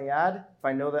to get on the ad. If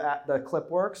I know the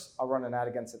clip works, I'll run an ad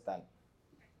against it then.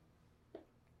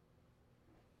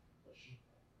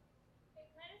 It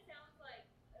kind of sounds like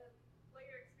what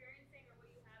you're experiencing or what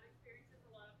you have experienced is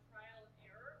a lot of trial and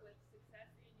error with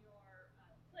success in your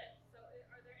clips. So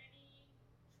are there any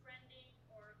trending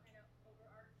or kind of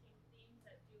overarching themes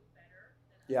that do better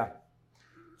than others? Yeah.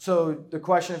 So the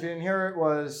question, if you didn't hear it,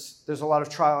 was there's a lot of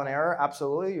trial and error.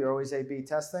 Absolutely. You're always A/B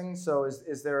testing. So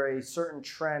is there a certain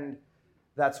trend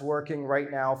that's working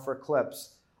right now for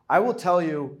clips? I will tell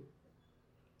you,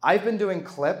 I've been doing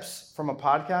clips from a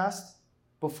podcast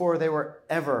before they were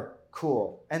ever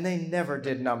cool, and they never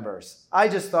did numbers. I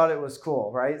just thought it was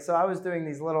cool, right? So I was doing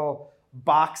these little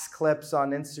box clips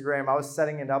on Instagram. I was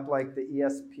setting it up like the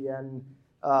ESPN,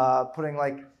 putting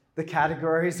like the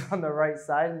categories on the right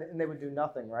side, and they would do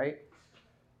nothing, right?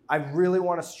 I really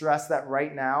want to stress that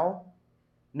right now,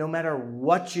 no matter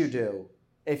what you do,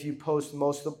 if you post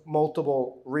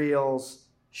multiple reels,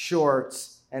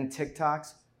 shorts, and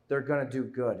TikToks, they're going to do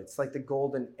good. It's like the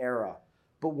golden era.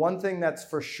 But one thing that's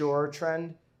for sure,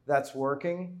 trend, that's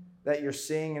working, that you're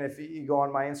seeing, and if you go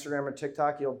on my Instagram or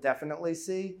TikTok, you'll definitely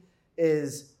see,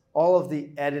 is all of the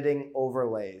editing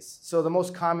overlays. So the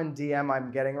most common DM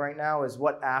I'm getting right now is,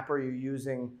 what app are you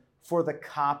using for the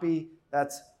copy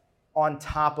that's on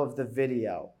top of the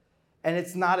video? And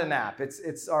it's not an app,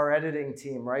 it's our editing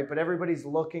team, right? But everybody's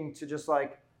looking to just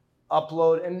like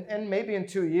upload, and maybe in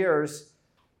 2 years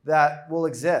that will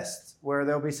exist, where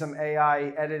there'll be some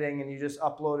AI editing and you just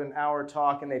upload an hour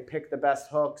talk and they pick the best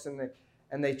hooks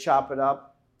and they chop it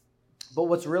up. But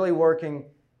what's really working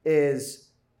is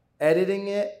editing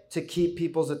it to keep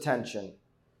people's attention.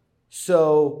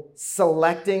 So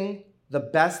selecting the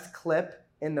best clip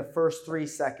in the first 3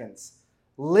 seconds,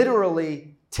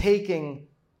 literally taking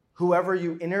whoever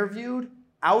you interviewed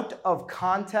out of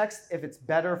context if it's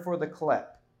better for the clip.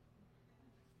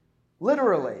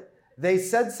 Literally, they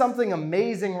said something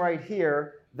amazing right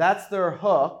here, that's their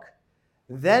hook.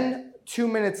 Then 2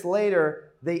 minutes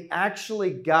later, they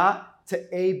actually got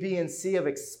to A, B, and C of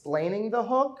explaining the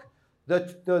hook.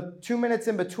 The 2 minutes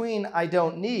in between, I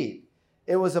don't need.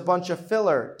 It was a bunch of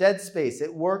filler, dead space.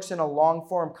 It works in a long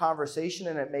form conversation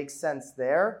and it makes sense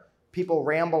there. People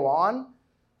ramble on.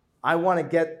 I want to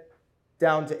get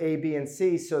down to A, B, and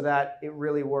C so that it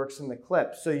really works in the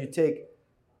clip. So you take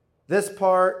this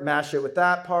part, mash it with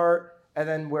that part, and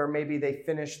then where maybe they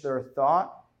finish their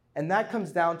thought. And that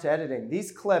comes down to editing.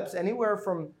 These clips, anywhere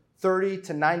from 30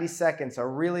 to 90 seconds, a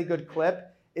really good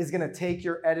clip is going to take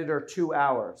your editor 2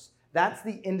 hours. That's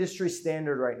the industry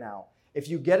standard right now. If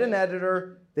you get an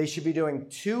editor, they should be doing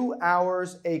 2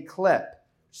 hours a clip.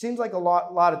 Seems like a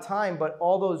lot of time, but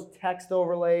all those text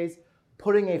overlays,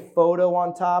 putting a photo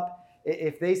on top,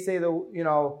 if they say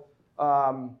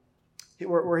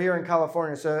we're here in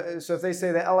California, so if they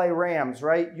say the LA Rams,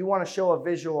 right? You want to show a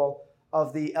visual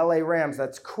of the LA Rams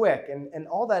that's quick, and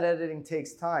all that editing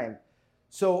takes time.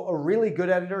 So a really good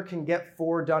editor can get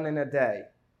 4 done in a day.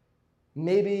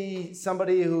 Maybe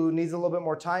somebody who needs a little bit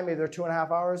more time, maybe they're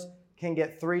 2.5 hours, can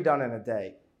get 3 done in a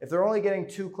day. If they're only getting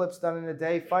 2 clips done in a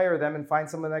day, fire them and find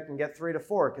someone that can get 3 to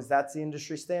 4, because that's the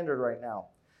industry standard right now.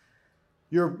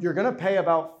 You're going to pay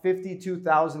about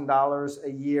 $52,000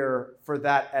 a year for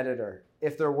that editor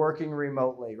if they're working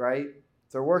remotely, right?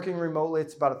 If they're working remotely,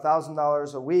 it's about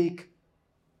 $1,000 a week,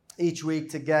 each week,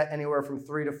 to get anywhere from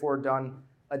 3 to 4 done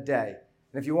a day.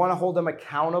 And if you want to hold them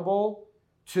accountable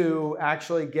to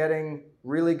actually getting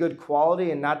really good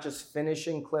quality and not just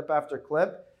finishing clip after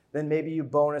clip, then maybe you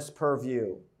bonus per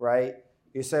view, right?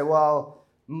 You say, well,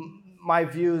 my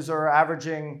views are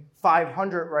averaging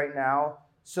 500 right now,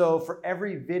 so for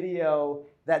every video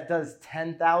that does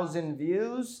 10,000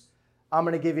 views, I'm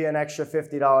going to give you an extra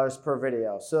 $50 per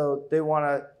video. So they want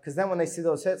to, because then when they see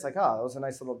those hits, like, oh, that was a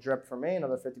nice little drip for me,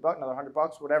 another $50, another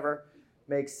 $100, whatever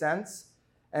makes sense.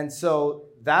 And so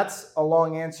that's a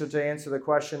long answer to answer the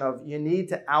question of you need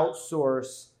to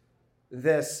outsource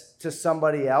this to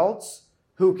somebody else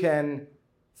who can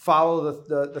follow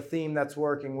the theme that's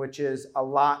working, which is a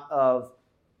lot of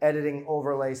editing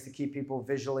overlays to keep people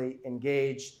visually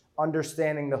engaged,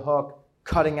 understanding the hook,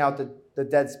 cutting out the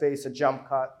dead space, a jump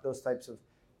cut, those types of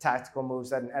tactical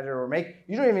moves that an editor will make.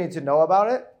 You don't even need to know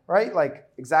about it, right? Like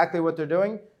exactly what they're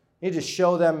doing. You just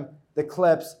show them the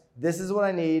clips. This is what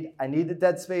I need. I need the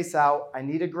dead space out. I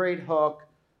need a great hook.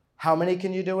 How many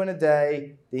can you do in a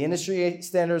day? The industry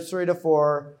standard is 3 to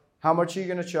 4. How much are you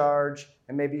going to charge?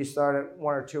 And maybe you start at 1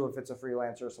 or 2 if it's a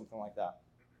freelancer or something like that.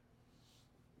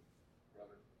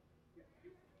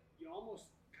 You almost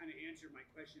kind of answered my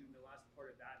question in the last part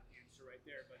of that answer right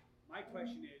there. But my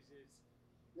question is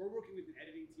we're working with an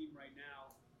editing team right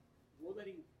now. We're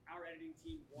letting our editing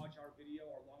team watch our video,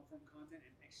 our long-form content,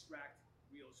 and extract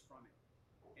reels from it.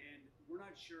 And we're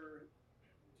not sure,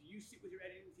 do you sit with your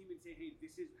editing team and say, hey,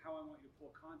 this is how I want you to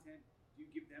pull content? Do you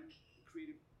give them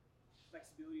creative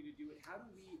flexibility to do it? How do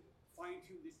we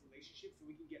fine-tune this relationship so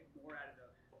we can get more out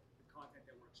of the content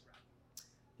that we're extracting?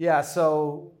 Yeah,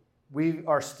 so we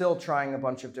are still trying a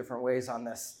bunch of different ways on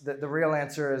this. The real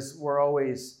answer is we're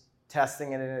always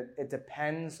testing it, and it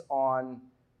depends on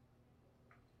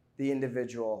the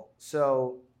individual.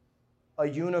 So a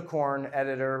unicorn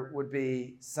editor would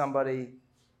be somebody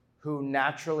who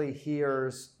naturally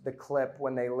hears the clip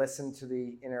when they listen to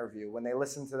the interview, when they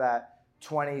listen to that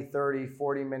 20, 30,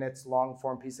 40 minutes long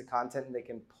form piece of content, and they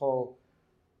can pull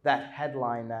that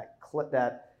headline, that clip,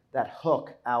 that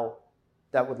hook out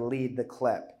that would lead the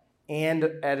clip, and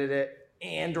edit it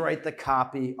and write the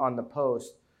copy on the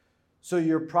post. So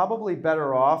you're probably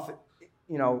better off,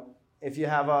 if you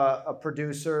have a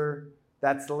producer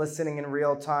that's listening in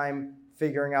real time,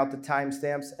 figuring out the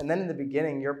timestamps, and then in the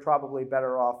beginning, you're probably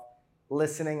better off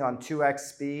listening on 2x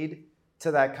speed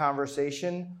to that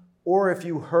conversation, or if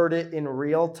you heard it in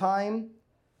real time,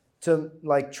 to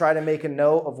try to make a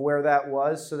note of where that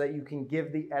was so that you can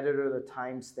give the editor the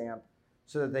timestamp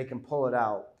so that they can pull it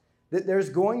out. There's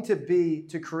going to be,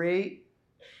 to create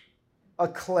a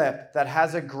clip that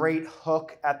has a great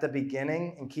hook at the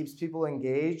beginning and keeps people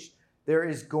engaged, there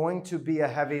is going to be a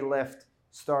heavy lift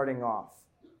starting off.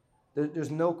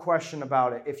 There's no question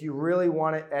about it. If you really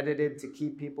want it edited to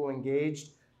keep people engaged,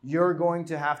 you're going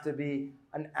to have to be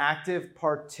an active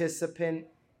participant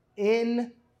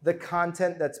in the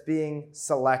content that's being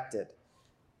selected.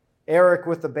 Eric,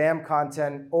 with the BAM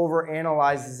content,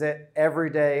 overanalyzes it every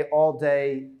day, all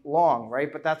day long,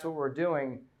 right? But that's what we're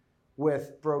doing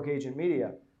with Broke Agent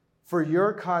Media. For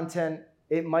your content,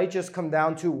 it might just come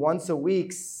down to once a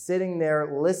week sitting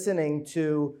there listening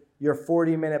to your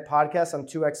 40-minute podcast on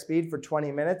 2x speed for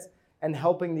 20 minutes and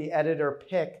helping the editor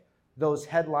pick those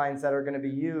headlines that are going to be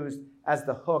used as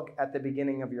the hook at the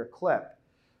beginning of your clip.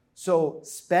 So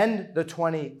spend the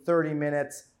 20, 30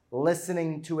 minutes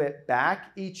listening to it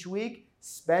back each week,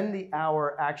 spend the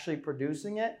hour actually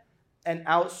producing it, and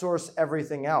outsource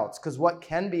everything else. Because what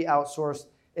can be outsourced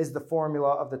is the formula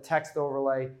of the text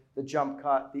overlay, the jump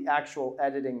cut, the actual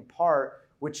editing part,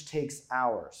 which takes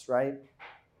hours, right?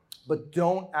 But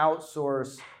don't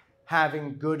outsource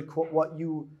having what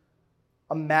you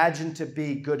imagine to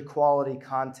be good quality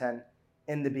content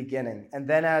in the beginning. And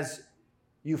then as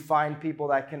you find people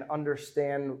that can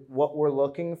understand what we're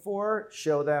looking for,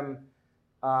 show them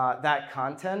that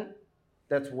content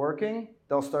that's working,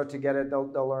 they'll start to get it,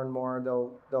 they'll learn more,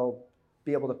 they'll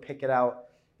be able to pick it out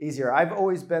easier. I've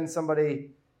always been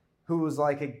somebody who was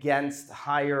against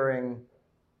hiring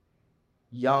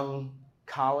young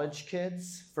college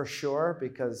kids for sure,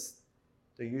 because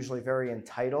they're usually very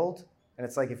entitled. And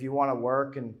it's if you want to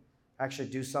work and actually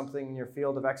do something in your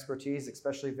field of expertise,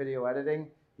 especially video editing,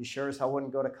 you sure as hell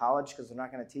wouldn't go to college because they're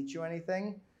not going to teach you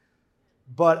anything.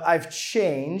 But I've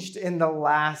changed in the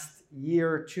last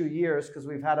year, 2 years, because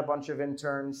we've had a bunch of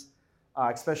interns,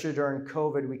 especially during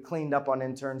COVID. We cleaned up on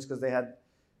interns because they had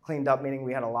cleaned up, meaning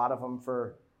we had a lot of them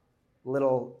for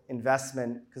little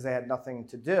investment because they had nothing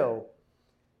to do.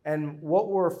 And what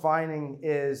we're finding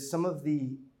is some of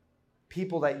the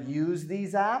people that use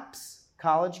these apps,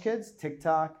 college kids,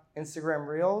 TikTok, Instagram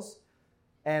Reels,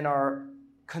 and are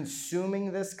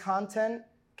consuming this content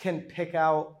can pick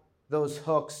out those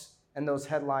hooks and those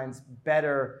headlines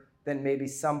better than maybe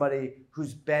somebody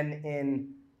who's been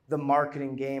in the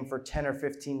marketing game for 10 or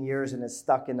 15 years and is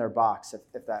stuck in their box,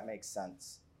 if that makes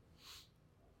sense.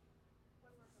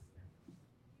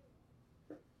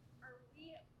 Are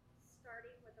we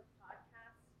starting with a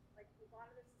podcast? Like a lot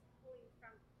of this is pulling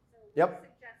from, so Yep. we're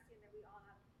suggesting that we all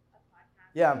have a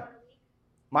podcast. Yeah. One a week.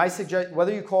 My suggestion,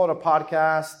 whether you call it a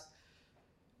podcast,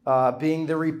 being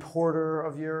the reporter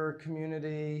of your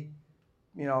community,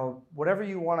 whatever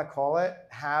you want to call it,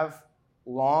 have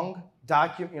long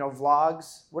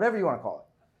vlogs, whatever you want to call it.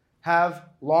 Have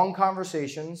long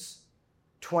conversations,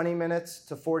 20 minutes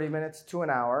to 40 minutes to an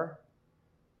hour,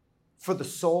 for the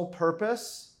sole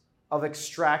purpose of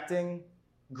extracting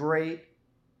great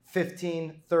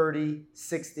 15, 30,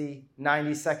 60,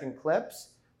 90-second clips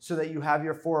so that you have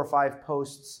your 4 or 5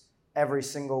 posts every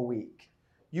single week.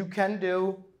 You can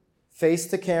do face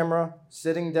to camera,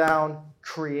 sitting down,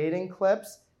 creating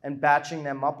clips, and batching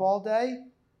them up all day.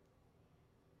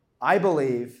 I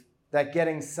believe that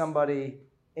getting somebody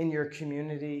in your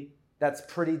community that's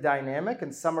pretty dynamic,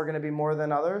 and some are going to be more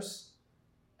than others,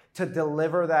 to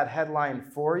deliver that headline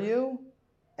for you,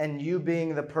 and you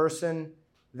being the person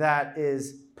that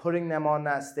is putting them on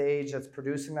that stage, that's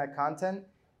producing that content,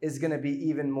 is going to be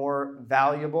even more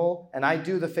valuable. And I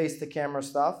do the face-to-camera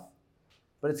stuff,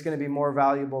 but it's going to be more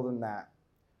valuable than that.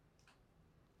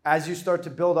 As you start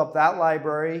to build up that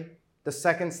library, the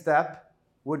second step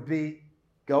would be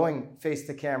going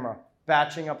face-to-camera,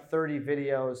 batching up 30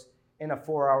 videos in a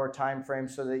 4-hour time frame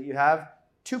so that you have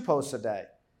 2 posts a day.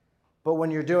 But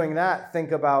when you're doing that,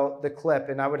 think about the clip.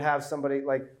 And I would have somebody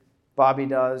like Bobby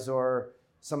does, or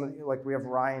like we have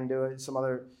Ryan do it, some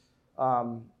other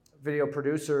video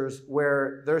producers,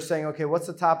 where they're saying, okay, what's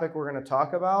the topic we're going to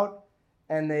talk about?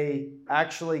 And they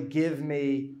actually give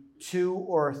me 2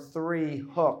 or 3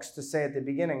 hooks to say at the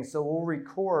beginning. So we'll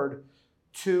record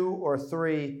 2 or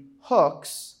 3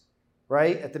 hooks,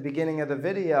 right, at the beginning of the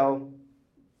video,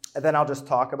 and then I'll just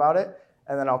talk about it,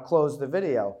 and then I'll close the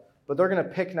video. But they're going to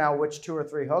pick now which 2 or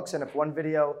 3 hooks, and if one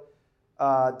video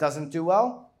doesn't do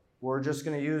well, we're just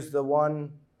going to use the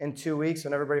one in 2 weeks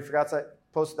when everybody forgot to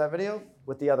post that video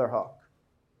with the other hook.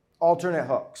 Alternate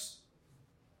hooks.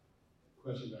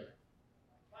 Question back.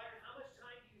 Byron, how much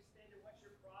time do you spend, and what's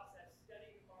your process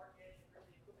studying the market and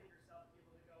really equipping yourself to be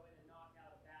able to go in and knock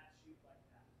out a bad shoot like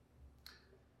that?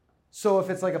 So if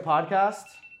it's like a podcast,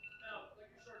 No, like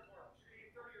a short form. You're going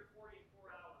to get 30 or 40 in 4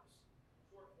 hours.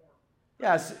 Short form.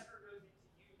 yes. Effort goes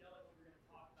into you knowing what you're going to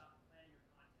talk about and planning your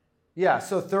content. Yeah,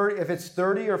 so if it's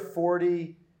 30 or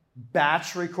 40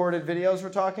 batch recorded videos we're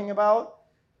talking about,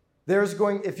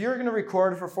 if you're going to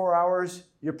record for 4 hours,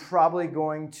 you're probably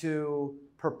going to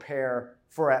prepare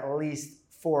for at least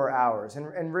 4 hours.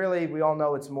 And really, we all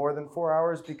know it's more than 4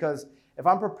 hours, because if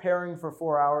I'm preparing for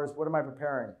 4 hours, what am I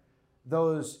preparing?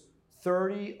 Those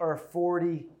 30 or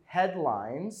 40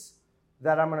 headlines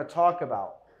that I'm going to talk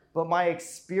about. But my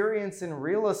experience in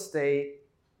real estate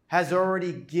has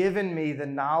already given me the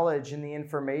knowledge and the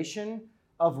information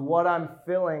of what I'm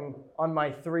filling on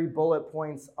my 3 bullet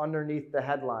points underneath the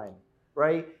headline,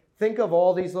 right? Think of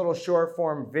all these little short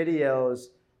form videos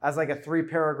as like a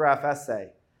 3-paragraph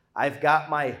essay. I've got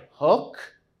my hook,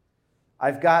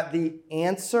 I've got the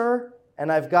answer,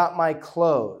 and I've got my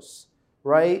close,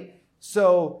 right?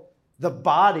 So the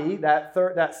body,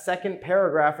 that second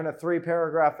paragraph in a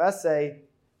 3-paragraph essay,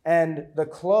 and the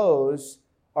close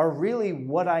are really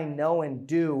what I know and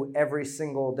do every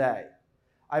single day.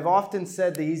 I've often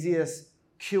said the easiest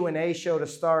Q&A show to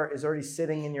start is already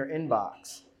sitting in your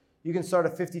inbox. You can start a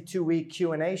 52-week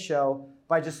Q&A show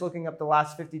by just looking up the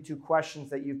last 52 questions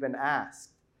that you've been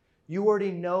asked. You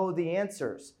already know the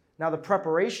answers. Now, the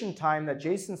preparation time that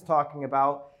Jason's talking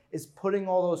about is putting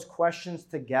all those questions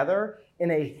together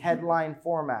in a headline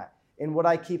format, in what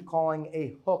I keep calling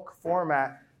a hook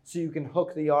format, so you can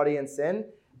hook the audience in.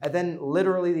 And then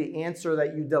literally the answer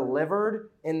that you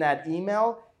delivered in that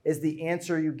email is the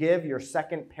answer you give your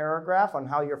second paragraph on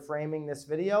how you're framing this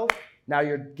video. Now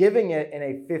you're giving it in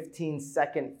a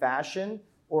 15-second fashion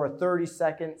or a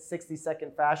 30-second,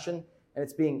 60-second fashion and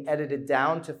it's being edited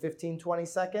down to 15, 20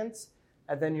 seconds,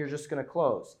 and then you're just going to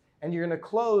close. And you're going to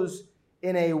close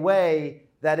in a way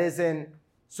that isn't,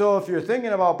 so if you're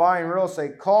thinking about buying real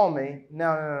estate, call me.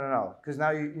 No. Because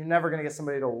now you're never going to get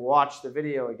somebody to watch the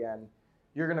video again.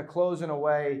 You're going to close in a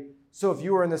way, so if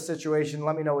you were in this situation,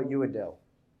 let me know what you would do,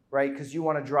 right? Because you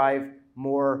want to drive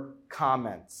more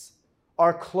comments.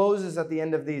 Our closes at the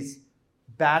end of these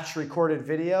batch recorded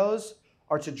videos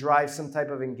are to drive some type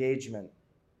of engagement.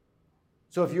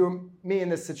 So if you were me in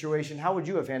this situation, how would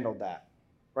you have handled that,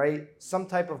 right? Some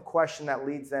type of question that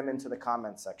leads them into the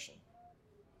comment section.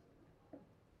 So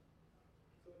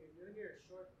when you're doing your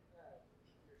short production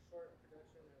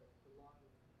of the long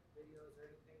videos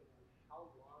or anything, how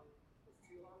long is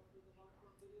too long for the long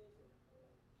form videos, or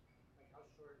like how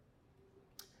short?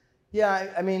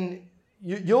 Yeah, I mean,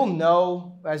 you'll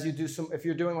know as you do if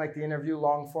you're doing like the interview,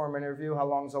 long form interview, how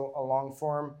long's a long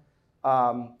form.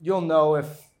 You'll know if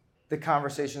the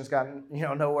conversation's gotten,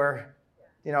 nowhere,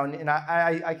 and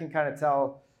I can kind of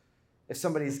tell if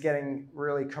somebody's getting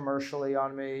really commercially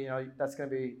on me, that's going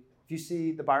to be, if you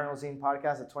see the Byron Lazine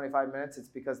podcast at 25 minutes, it's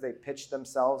because they pitched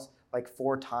themselves like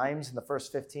 4 times in the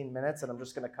first 15 minutes, and I'm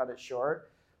just going to cut it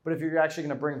short. But if you're actually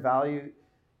going to bring value,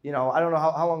 I don't know,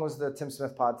 how long was the Tim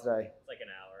Smith pod today? It's like an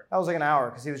hour. That was like an hour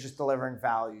because he was just delivering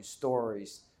value,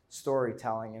 stories,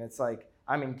 storytelling. And it's like,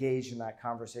 I'm engaged in that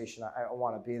conversation. I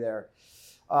want to be there.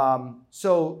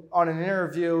 So on an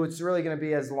interview, it's really going to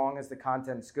be as long as the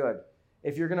content's good.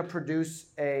 If you're going to produce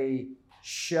a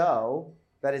show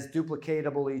that is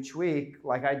duplicatable each week,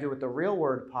 like I do with the Real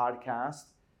Word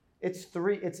podcast,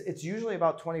 it's usually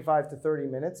about 25 to 30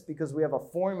 minutes because we have a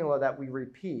formula that we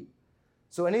repeat.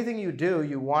 So anything you do,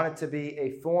 you want it to be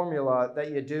a formula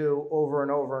that you do over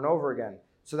and over and over again.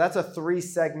 So that's a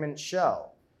 3-segment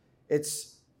show.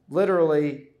 It's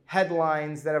literally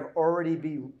headlines that have already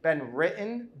been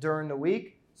written during the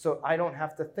week, so I don't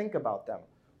have to think about them.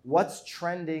 What's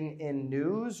trending in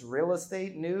news, real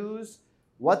estate news?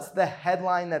 What's the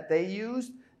headline that they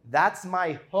use? That's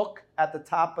my hook at the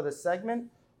top of the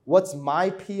segment. What's my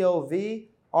POV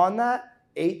on that?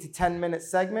 8 to 10 minute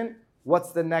segment.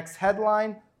 What's the next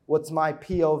headline? What's my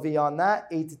POV on that?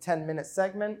 8 to 10 minute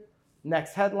segment.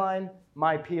 Next headline,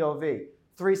 my POV.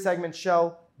 3-segment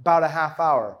show, about a half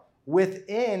hour.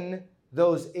 Within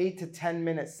those 8 to 10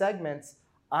 minute segments,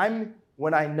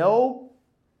 when I know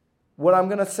what I'm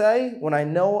going to say, when I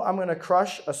know I'm going to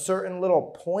crush a certain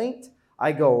little point,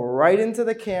 I go right into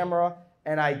the camera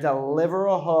and I deliver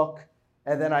a hook,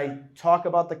 and then I talk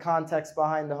about the context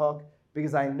behind the hook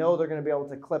because I know they're going to be able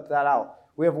to clip that out.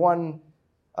 We have one,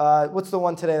 what's the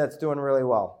one today that's doing really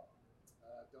well?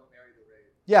 Don't marry the rate.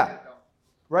 Yeah,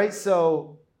 right?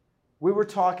 So we were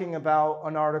talking about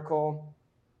an article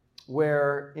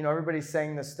where, everybody's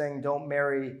saying this thing, don't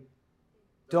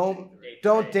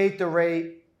date the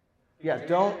rate. Yeah,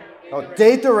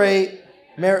 date the rate,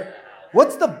 marry.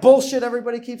 What's the bullshit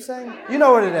everybody keeps saying? You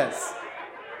know what it is.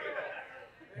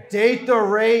 Date the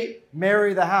rate,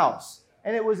 marry the house.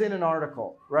 And it was in an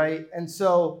article, right? And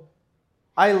so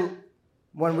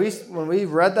when we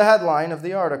read the headline of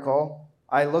the article,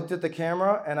 I looked at the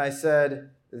camera and I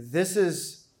said,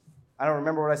 I don't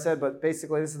remember what I said, but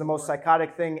basically this is the most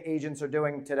psychotic thing agents are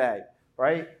doing today,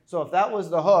 right? So if that was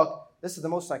the hook, this is the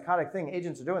most psychotic thing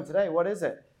agents are doing today, what is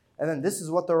it? And then this is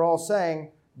what they're all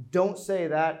saying. Don't say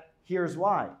that. Here's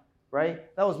why,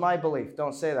 right? That was my belief.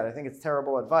 Don't say that. I think it's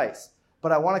terrible advice.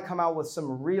 But I want to come out with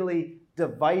some really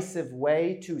divisive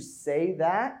way to say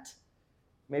that.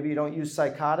 Maybe you don't use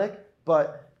psychotic,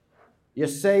 but you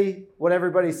say what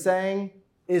everybody's saying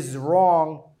is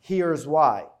wrong. Here's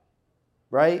why,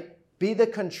 right? Be the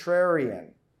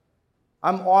contrarian.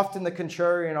 I'm often the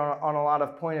contrarian on a lot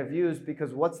of point of views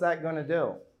because what's that going to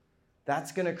do?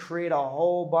 That's going to create a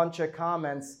whole bunch of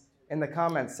comments in the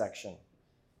comments section.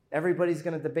 Everybody's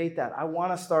going to debate that. I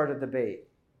want to start a debate.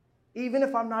 Even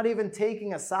if I'm not even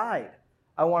taking a side,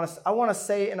 I want to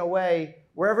say it in a way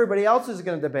where everybody else is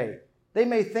going to debate. They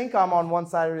may think I'm on one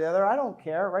side or the other. I don't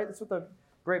care, right? That's what the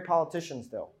great politicians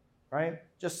do, right?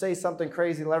 Just say something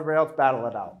crazy, let everybody else battle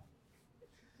it out.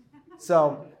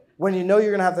 So when you know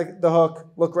you're going to have the hook,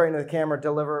 look right into the camera,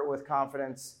 deliver it with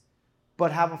confidence,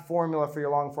 but have a formula for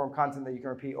your long-form content that you can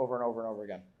repeat over and over and over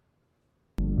again.